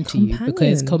actually a friend to you?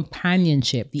 Because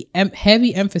companionship, the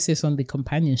heavy emphasis on the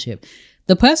companionship.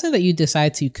 The person that you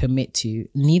decide to commit to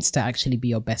needs to actually be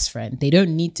your best friend. They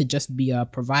don't need to just be a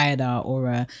provider or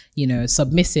a,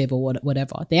 submissive or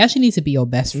whatever. They actually need to be your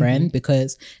best friend,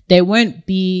 because there won't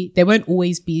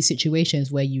always be situations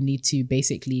where you need to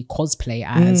basically cosplay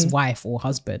as wife or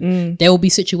husband. There will be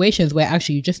situations where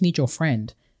actually you just need your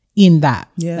friend in that.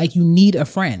 Yeah. Like you need a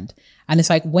friend. And it's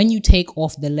like when you take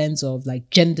off the lens of like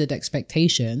gendered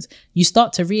expectations, you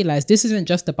start to realize this isn't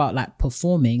just about like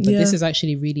performing, but this is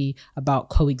actually really about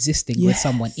coexisting with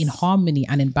someone in harmony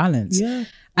and in balance. Yeah.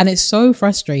 And it's so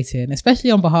frustrating,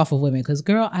 especially on behalf of women, because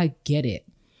girl, I get it.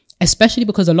 Especially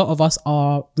because a lot of us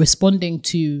are responding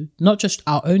to not just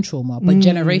our own trauma, but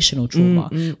generational trauma,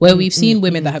 where we've seen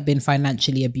women that have been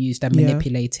financially abused and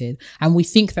manipulated. And we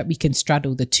think that we can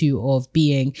straddle the two of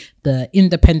being the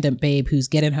independent babe who's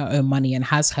getting her own money and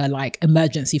has her like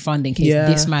emergency fund in case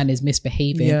this man is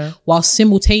misbehaving, while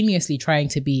simultaneously trying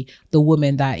to be the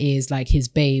woman that is like his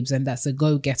babes and that's a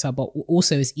go-getter, but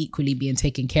also is equally being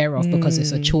taken care of because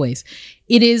it's a choice.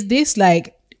 It is this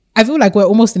like, I feel like we're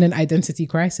almost in an identity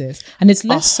crisis, and it's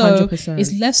less 100%. So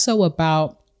it's less so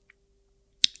about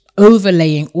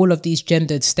overlaying all of these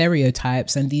gendered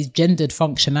stereotypes and these gendered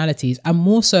functionalities, and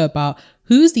more so about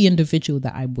who's the individual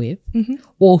that I'm with,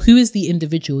 or who is the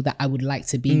individual that I would like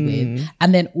to be with,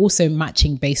 and then also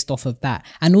matching based off of that,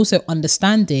 and also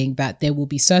understanding that there will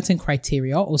be certain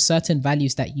criteria or certain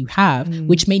values that you have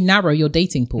which may narrow your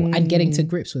dating pool, and getting to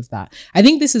grips with that. I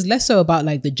think this is less so about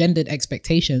like the gendered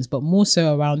expectations, but more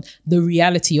so around the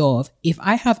reality of, if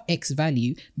I have X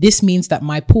value, this means that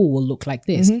my pool will look like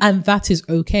this, and that is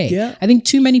okay. I think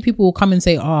too many people will come and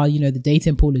say, oh, you know, the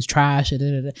dating pool is trash.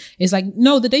 It's like,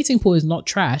 no, the dating pool is not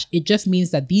trash. It just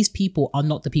means that these people are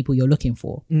not the people you're looking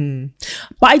for.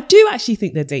 But I do actually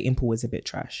think the dating pool is a bit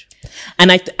trash,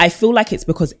 and I feel like it's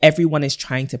because everyone is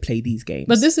trying to play these games.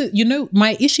 But this is, you know,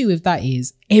 my issue with that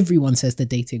is everyone says the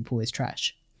dating pool is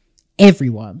trash.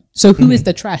 Everyone. So who is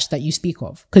the trash that you speak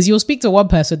of? Because you'll speak to one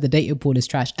person, the dating pool is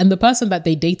trash, and the person that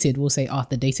they dated will say,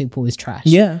 the dating pool is trash.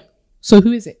 So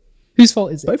who is it? Whose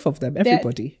fault is it? Both of them.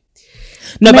 Everybody.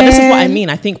 No, but this is what I mean.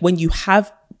 I think when you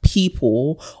have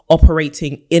people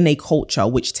operating in a culture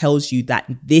which tells you that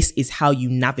this is how you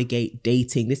navigate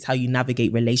dating, this is how you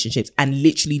navigate relationships, and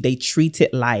literally they treat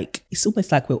it like it's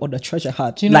almost like we're on a treasure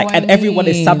hunt, like, and everyone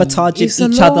is sabotaging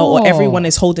each other, or everyone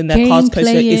is holding their cards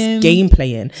closer. It's game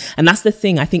playing, and that's the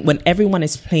thing. I think when everyone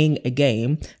is playing a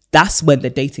game, that's when the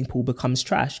dating pool becomes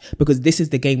trash, because this is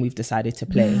the game we've decided to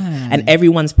play, and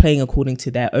everyone's playing according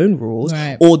to their own rules,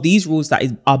 or these rules that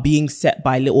are being set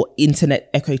by little internet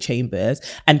echo chambers,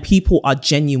 and people are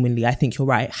genuinely, I think you're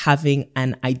right, having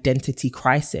an identity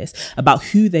crisis about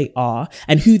who they are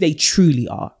and who they truly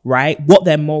are, right? What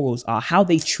their morals are, how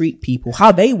they treat people,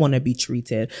 how they want to be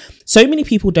treated. So many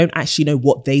people don't actually know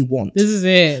what they want. This is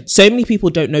it. So many people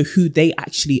don't know who they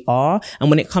actually are, and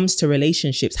when it comes to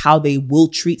relationships, how they will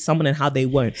treat someone and how they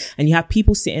won't. And you have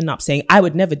people sitting up saying, I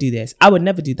would never do this, I would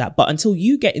never do that. But until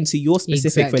you get into your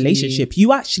specific relationship,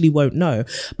 you actually won't know.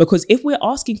 Because if we're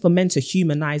asking for men to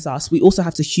humanize us, we also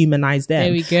have to humanize them.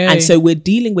 There we go. And so we're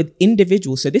dealing with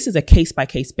individuals. So this is a case by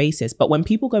case basis. But when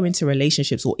people go into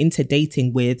relationships or into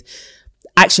dating with,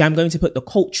 actually, I'm going to put the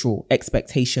cultural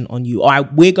expectation on you, or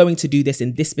we're going to do this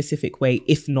in this specific way.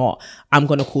 If not, I'm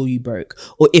going to call you broke,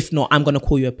 or if not, I'm going to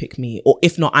call you a pick me, or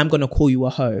if not, I'm going to call you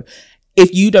a hoe.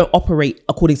 If you don't operate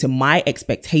according to my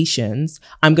expectations,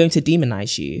 I'm going to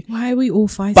demonize you. Why are we all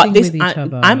fighting with each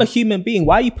other? I'm a human being.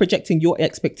 Why are you projecting your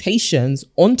expectations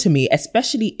onto me,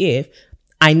 especially if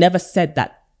I never said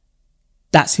that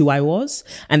that's who I was?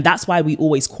 And that's why we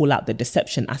always call out the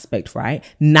deception aspect, right?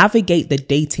 Navigate the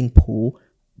dating pool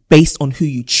based on who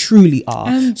you truly are,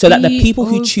 and so that the people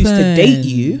who choose to date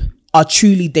you are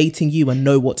truly dating you and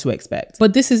know what to expect.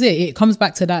 But this is it. It comes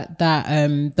back to that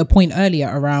the point earlier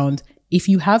around, if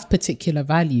you have particular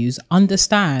values,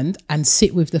 understand and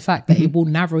sit with the fact that it will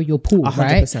narrow your pool,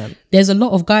 100%. Right? There's a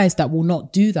lot of guys that will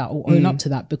not do that or own up to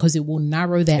that because it will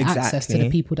narrow their access to the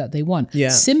people that they want.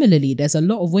 Similarly, there's a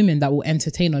lot of women that will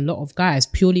entertain a lot of guys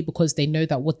purely because they know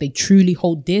that what they truly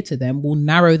hold dear to them will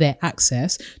narrow their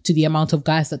access to the amount of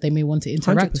guys that they may want to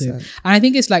interact 100%. With. And I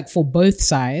think it's like for both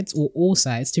sides or all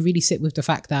sides to really sit with the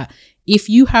fact that if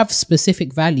you have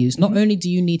specific values, not only do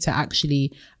you need to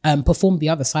actually perform the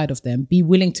other side of them, be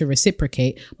willing to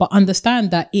reciprocate, but understand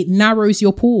that it narrows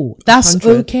your pool. That's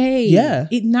 100. Okay. Yeah.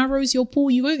 It narrows your pool.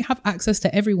 You won't have access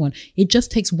to everyone. It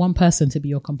just takes one person to be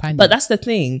your companion. But that's the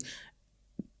thing.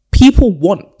 People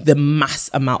want the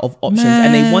mass amount of options,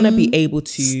 and they want to be able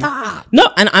to stop. No,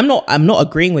 and I'm not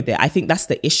agreeing with it. I think that's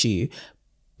the issue.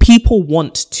 People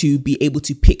want to be able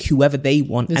to pick whoever they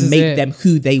want and make them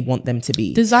who they want them to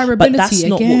be. Desirability, but that's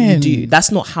not again. What you do.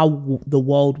 That's not how the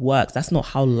world works. That's not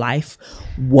how life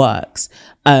works.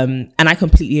 And I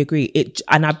completely agree.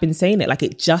 And I've been saying it, like,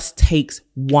 it just takes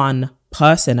one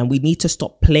person, and we need to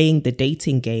stop playing the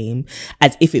dating game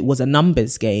as if it was a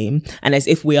numbers game and as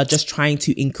if we are just trying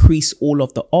to increase all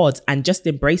of the odds, and just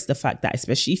embrace the fact that,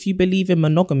 especially if you believe in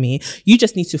monogamy, you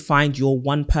just need to find your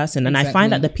one person. And I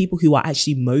find that the people who are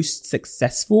actually most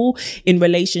successful in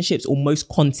relationships, or most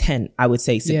content, I would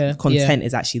say content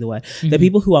is actually the word. The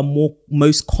people who are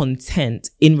most content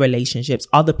in relationships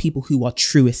are the people who are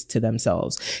truest to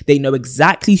themselves. They know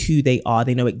exactly who they are.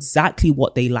 They know exactly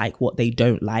what they like, what they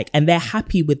don't like, and they're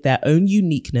happy with their own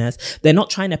uniqueness. They're not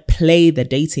trying to play the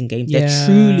dating game. They're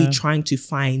truly trying to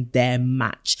find their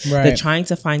match. They're trying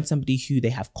to find somebody who they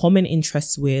have common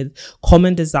interests with,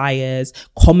 common desires,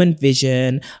 common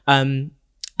vision, and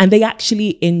they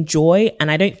actually enjoy. And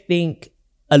I don't think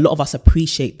a lot of us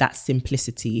appreciate that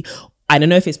simplicity. I don't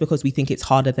know if it's because we think it's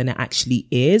harder than it actually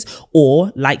is,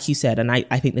 or like you said, and I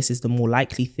think this is the more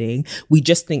likely thing, we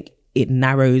just think it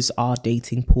narrows our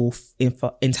dating pool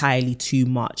entirely too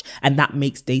much, and that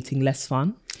makes dating less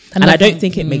fun. And I don't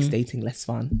think it makes dating less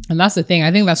fun. And that's the thing.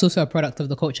 I think that's also a product of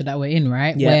the culture that we're in,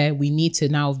 right? Yeah. Where we need to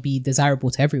now be desirable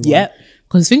to everyone. Yeah.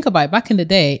 Because think about it, back in the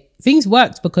day, things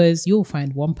worked because you'll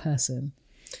find one person.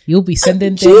 You'll be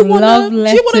sending them love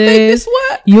letters. Do you want to make this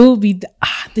work? You'll be,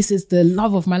 this is the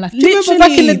love of my life. Do you remember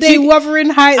back in the day, Wuthering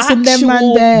Heights and them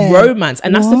man there? Romance.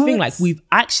 And that's the thing, like, we've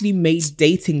actually made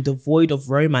dating devoid of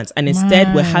romance. And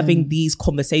instead we're having these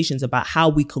conversations about how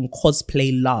we can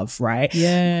cosplay love, right?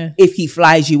 Yeah. If he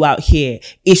flies you out here,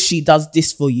 if she does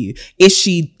this for you, if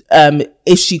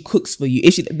she cooks for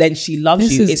you, then she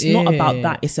loves you. It's not about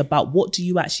that. It's about, what do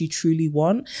you actually truly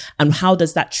want, and how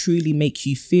does that truly make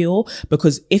you feel?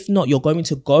 Because if not, you're going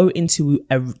to go into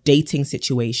a dating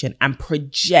situation and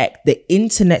project the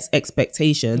internet's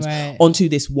expectations onto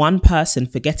this one person,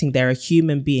 forgetting they're a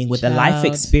human being with a life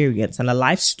experience and a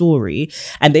life story,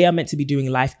 and they are meant to be doing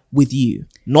life with you,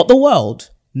 not the world,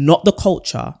 not the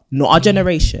culture, not our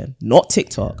generation, not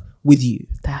TikTok, with you.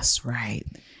 That's right.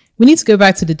 We need to go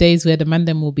back to the days where the man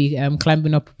them will be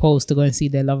climbing up a post to go and see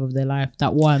their love of their life.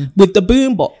 That one with the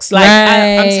boombox. Like,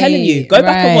 I'm telling you, go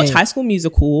back and watch High School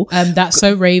Musical. That's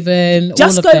So Raven.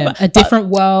 Just all of them. A Different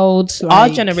World. Our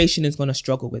generation is going to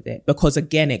struggle with it, because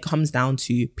again, it comes down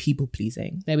to people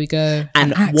pleasing. There we go.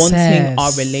 And wanting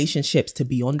our relationships to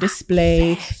be on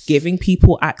display, giving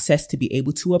people access to be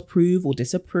able to approve or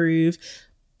disapprove.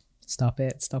 Stop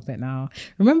it now.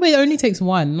 Remember, it only takes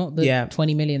one, not the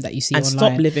 20 million that you see and online.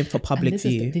 Stop living for public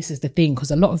view. This is the thing,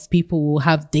 because a lot of people will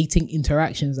have dating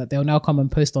interactions that they'll now come and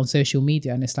post on social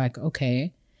media, and it's like,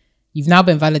 okay, you've now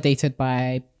been validated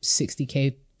by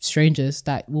 60k strangers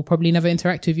that will probably never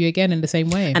interact with you again in the same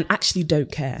way, and actually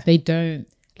don't care. They don't.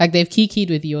 Like, they've kikied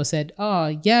with you or said,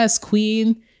 oh yes,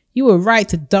 queen, you were right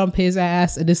to dump his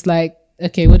ass, and it's like,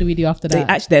 okay, what do we do after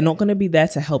that? They're not going to be there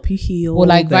to help you heal. Or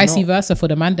like vice versa for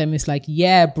the mandem. It's like,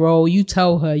 yeah, bro, you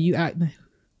tell her, you act.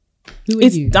 Who are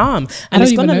it's you? Dumb. And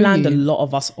it's going to land a lot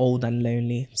of us old and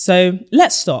lonely. So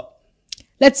let's stop.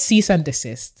 Let's cease and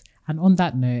desist. And on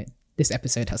that note, this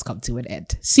episode has come to an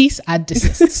end. Cease and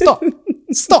desist. Stop.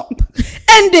 Stop.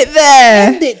 End it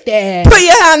there. End it there. Put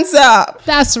your hands up.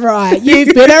 That's right.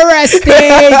 You've been arrested.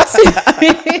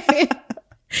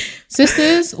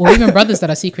 Sisters, or even brothers that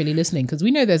are secretly listening, because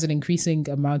we know there's an increasing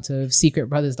amount of secret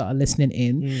brothers that are listening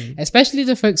in, especially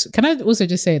the folks. Can I also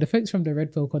just say the folks from the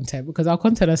Red Pill content, because our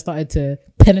content has started to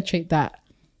penetrate that.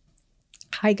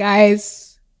 Hi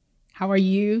guys, how are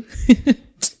you?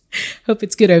 Hope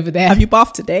it's good over there. Have you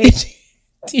bathed today?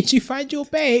 Did you find your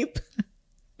babe?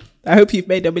 I hope you've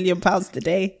made £1 million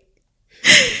today.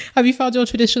 Have you found your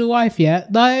traditional wife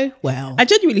yet? No? Well, I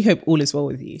genuinely hope all is well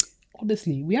with you.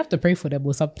 Honestly, we have to pray for them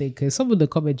or something, because some of the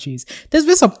commentaries, there's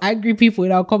been some angry people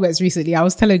in our comments recently. I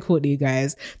was telling Courtney,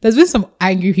 guys, there's been some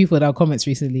angry people in our comments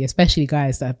recently, especially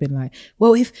guys that have been like,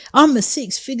 well, if I'm a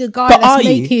 6-figure guy, let's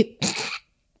make it.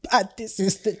 But this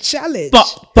is the challenge.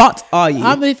 But are you?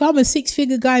 If I'm a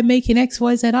 6-figure guy making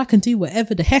XYZ, I can do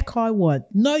whatever the heck I want.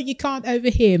 No, you can't over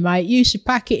here, mate. You should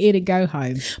pack it in and go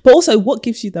home. But also, what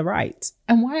gives you the right?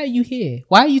 And why are you here?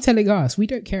 Why are you telling us? We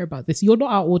don't care about this. You're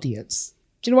not our audience.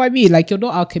 Do you know what I mean? Like, you're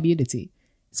not our community.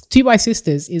 Two by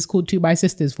Sisters is called Two by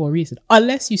Sisters for a reason,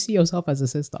 unless you see yourself as a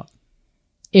sister.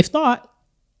 If not,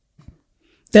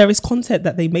 there is content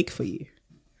that they make for you.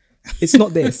 It's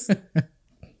not this.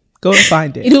 Go and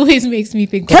find it. It always makes me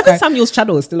think Kevin Samuel's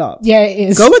channel is still up. Yeah, it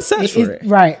is. Go and search for it.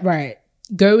 Right.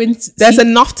 Go and there's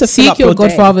enough to fill seek up your your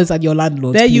godfathers and your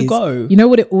landlords. There please. you go. You know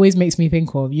what it always makes me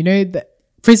think of? You know that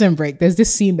Prison Break, there's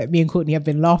this scene that me and Courtney have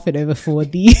been laughing over for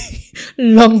the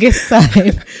longest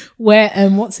time, where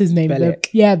what's his name?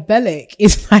 Bellic. Bellic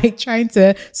is like trying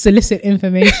to solicit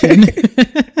information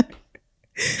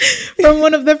from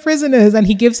one of the prisoners, and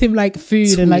he gives him like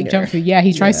food and like junk food. Yeah,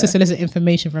 he tries to solicit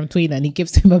information from Tweener, and he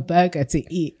gives him a burger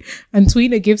to eat, and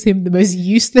Tweener gives him the most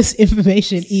useless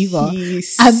information ever.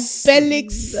 And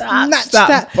Felix snatched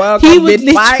that burger. He was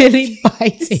literally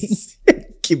biting.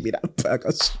 Give me that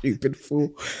burger, stupid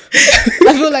fool.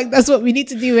 I feel like that's what we need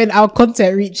to do when our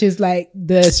content reaches like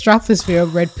the stratosphere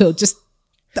of Red Pill. Just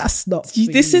that's not for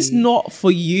this you. is not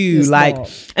for you. It's like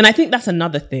not. And I think that's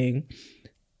another thing.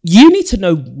 You need to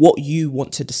know what you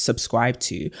want to subscribe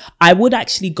to. I would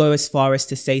actually go as far as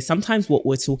to say sometimes what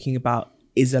we're talking about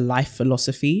is a life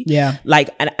philosophy. Yeah.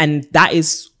 Like and that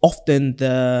is often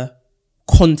the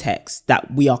context that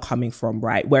we are coming from,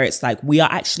 right? Where it's like we are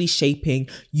actually shaping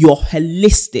your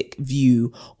holistic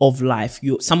view of life,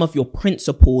 some of your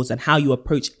principles and how you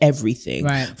approach everything,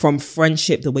 right? From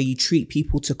friendship, the way you treat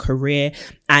people, to career.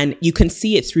 And you can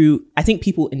see it through, I think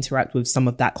people interact with some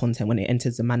of that content when it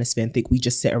enters the manosphere and think we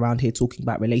just sit around here talking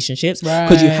about relationships,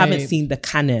 because you haven't seen the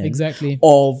canon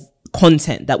of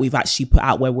content that we've actually put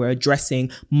out where we're addressing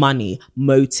money,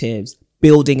 motives,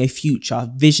 building a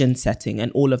future, vision setting,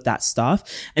 and all of that stuff.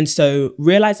 And so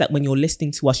realize that when you're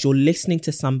listening to us, you're listening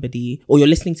to somebody, or you're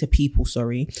listening to people,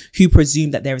 who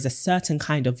presume that there is a certain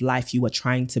kind of life you are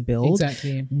trying to build,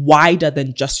 wider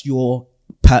than just your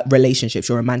relationships,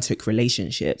 your romantic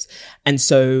relationships. And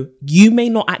so you may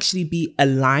not actually be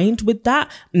aligned with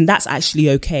that, and that's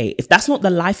actually okay. If that's not the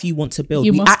life you want to build,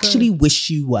 we actually wish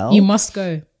you well. You must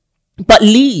go. But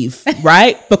leave,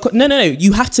 right? Because no,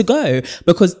 you have to go,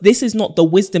 because this is not the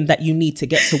wisdom that you need to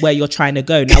get to where you're trying to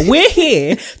go. Now we're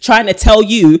here trying to tell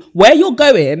you where you're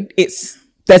going.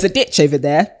 There's a ditch over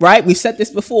there, right? We've said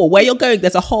this before. Where you're going,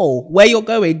 there's a hole. Where you're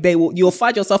going, you'll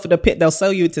find yourself in a pit. They'll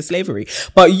sell you into slavery,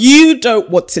 but you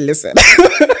don't want to listen.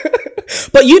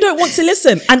 But you don't want to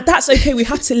listen, and that's okay. We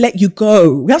have to let you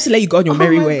go. We have to let you go on your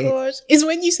merry way. Gosh. It's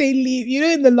when you say leave. You know,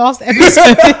 in the last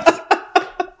episode.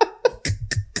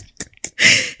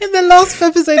 In the last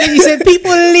episode, you said people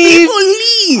leave. People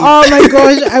leave. Oh my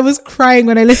gosh, I was crying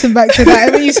when I listened back to that.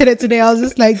 And when you said it today, I was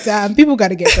just like, damn, people got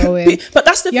to get going. But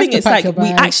that's the thing. It's like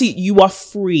you are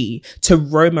free to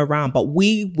roam around, but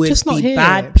we would be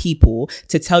bad people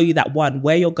to tell you that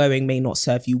where you're going may not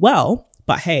serve you well.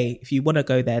 But hey, if you want to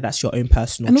go there, that's your own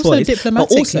personal choice. Also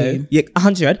diplomatically. But also,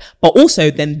 100. But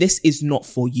also, then this is not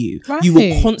for you. Right. You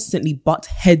will constantly butt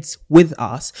heads with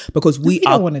us because we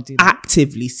are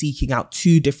actively seeking out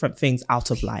two different things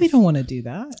out of life. We don't want to do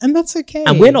that, and that's okay.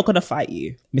 And we're not going to fight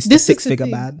you, Mr. Six-Figure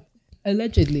Man.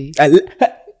 Allegedly.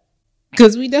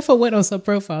 Because we never went on some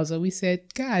profiles and we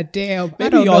said, God damn,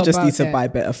 maybe y'all just need to buy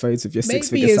better phones with your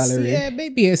six-figure salary. Yeah,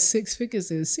 maybe it's 6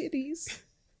 figures in cities.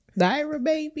 Naira,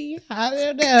 baby. I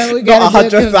don't know. We got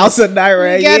 100,000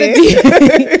 Naira.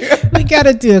 We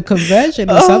gotta do a conversion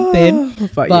or something.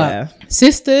 But yeah,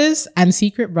 sisters and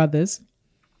secret brothers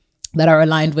that are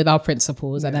aligned with our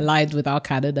principles and aligned with our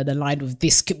canon and aligned with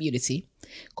this community.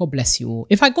 God bless you all.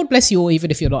 In fact, God bless you all,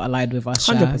 even if you're not aligned with us.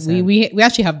 100%. We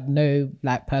actually have no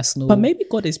like personal. But maybe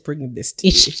God is bringing this to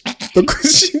you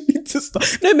because you need to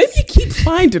start. No, maybe you keep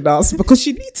finding us because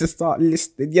you need to start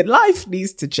listening. Your life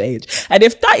needs to change, and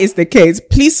if that is the case,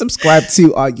 please subscribe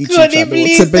to our YouTube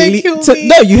channel.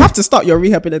 No, you have to start your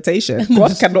rehabilitation.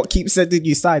 God cannot keep sending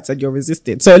you signs and you're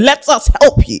resisting. So let us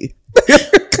help you.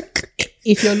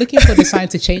 If you're looking for the sign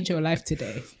to change your life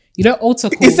today. You know, altar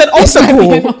call. It's an altar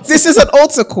call. This is an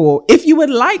altar call. If you would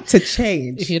like to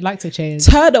change. If you'd like to change.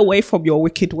 Turn away from your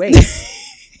wicked ways.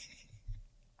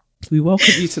 We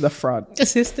welcome you to the front.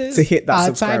 Sisters. To hit that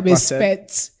subscribe button.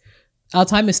 Our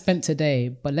time is spent today,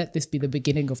 but let this be the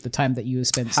beginning of the time that you have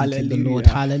spent seeking the Lord.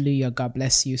 Hallelujah. God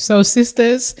bless you. So,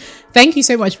 sisters, thank you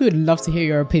so much. We would love to hear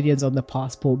your opinions on the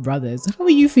Passport Brothers. How are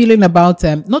you feeling about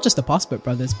not just the Passport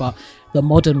Brothers, but the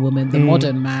modern woman, the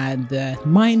modern man, the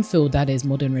minefield that is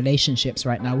modern relationships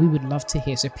right now? We would love to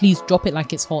hear. So please drop it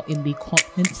like it's hot in the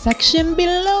comment section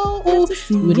below.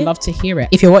 We would love to hear it.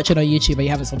 If you're watching on YouTube and you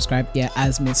haven't subscribed yet,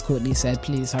 as Miss Courtney said,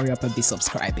 please hurry up and be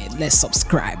subscribing. Let's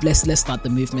subscribe. Let's start the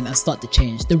movement and start the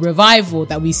change. The revival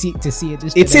that we seek to see in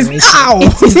this generation.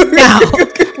 It is now.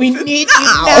 We need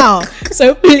you now.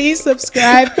 So please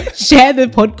subscribe. Share the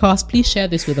podcast. Please share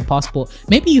this with a passport.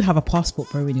 Maybe you have a passport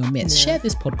bro in your midst. Share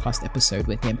this podcast episode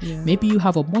with him. Maybe you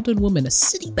have a modern woman, a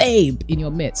city babe in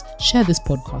your midst. Share this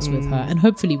podcast with her, and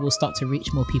hopefully we'll start to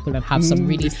reach more people and have some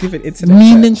really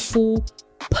meaningful,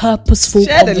 purposeful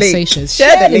conversations.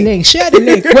 Share the link. Share the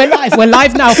link. We're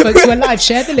live now, folks. We're live.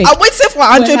 Share the link. I'm waiting for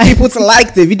 100 people to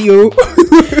like the video.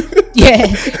 Yeah,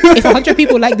 if 100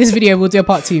 people like this video, we'll do a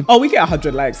part 2. Oh, we get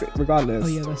 100 likes regardless. Oh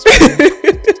yeah, that's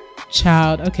true.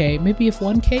 Child, okay, maybe if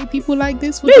 1k people like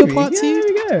this, we'll do a part 2. There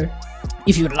we go.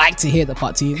 if you'd like to hear the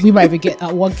part 2, we might even get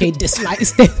that 1K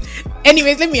dislikes.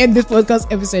 Anyways, let me end this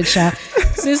podcast episode, Sha.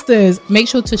 Sisters, make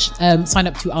sure to sign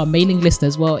up to our mailing list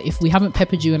as well. If we haven't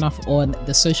peppered you enough on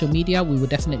the social media, we will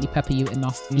definitely pepper you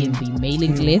enough in the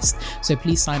mailing list. So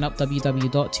please sign up,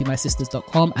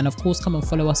 www.tomysisters.com, and of course come and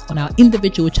follow us on our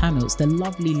individual channels. The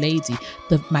lovely lady,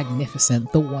 the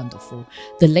magnificent, the wonderful,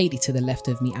 the lady to the left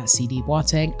of me at CD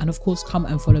Boateng, and of course come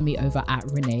and follow me over at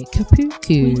Renee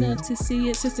Kapuku. We love to see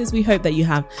it, sisters. We hope that you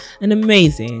have an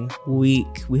amazing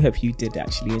week. We hope you did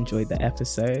actually enjoy the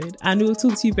episode, and we'll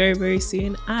talk to you very, very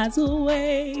soon. As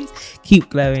always, keep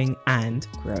glowing and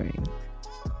growing.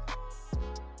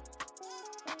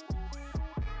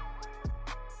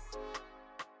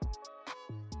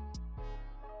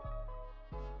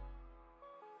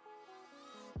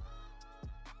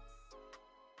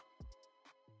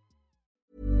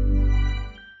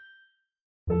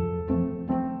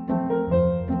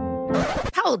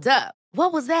 Hold up.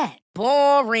 What was that?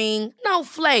 Boring. No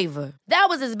flavor. That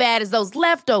was as bad as those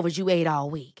leftovers you ate all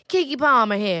week. Keke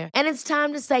Palmer here, and it's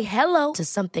time to say hello to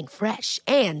something fresh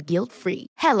and guilt-free.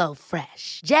 Hello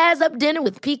Fresh. Jazz up dinner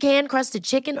with pecan-crusted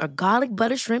chicken or garlic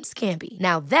butter shrimp scampi.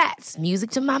 Now that's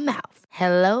music to my mouth.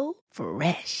 Hello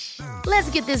Fresh. Let's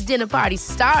get this dinner party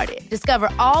started. Discover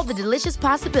all the delicious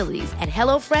possibilities at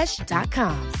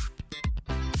HelloFresh.com.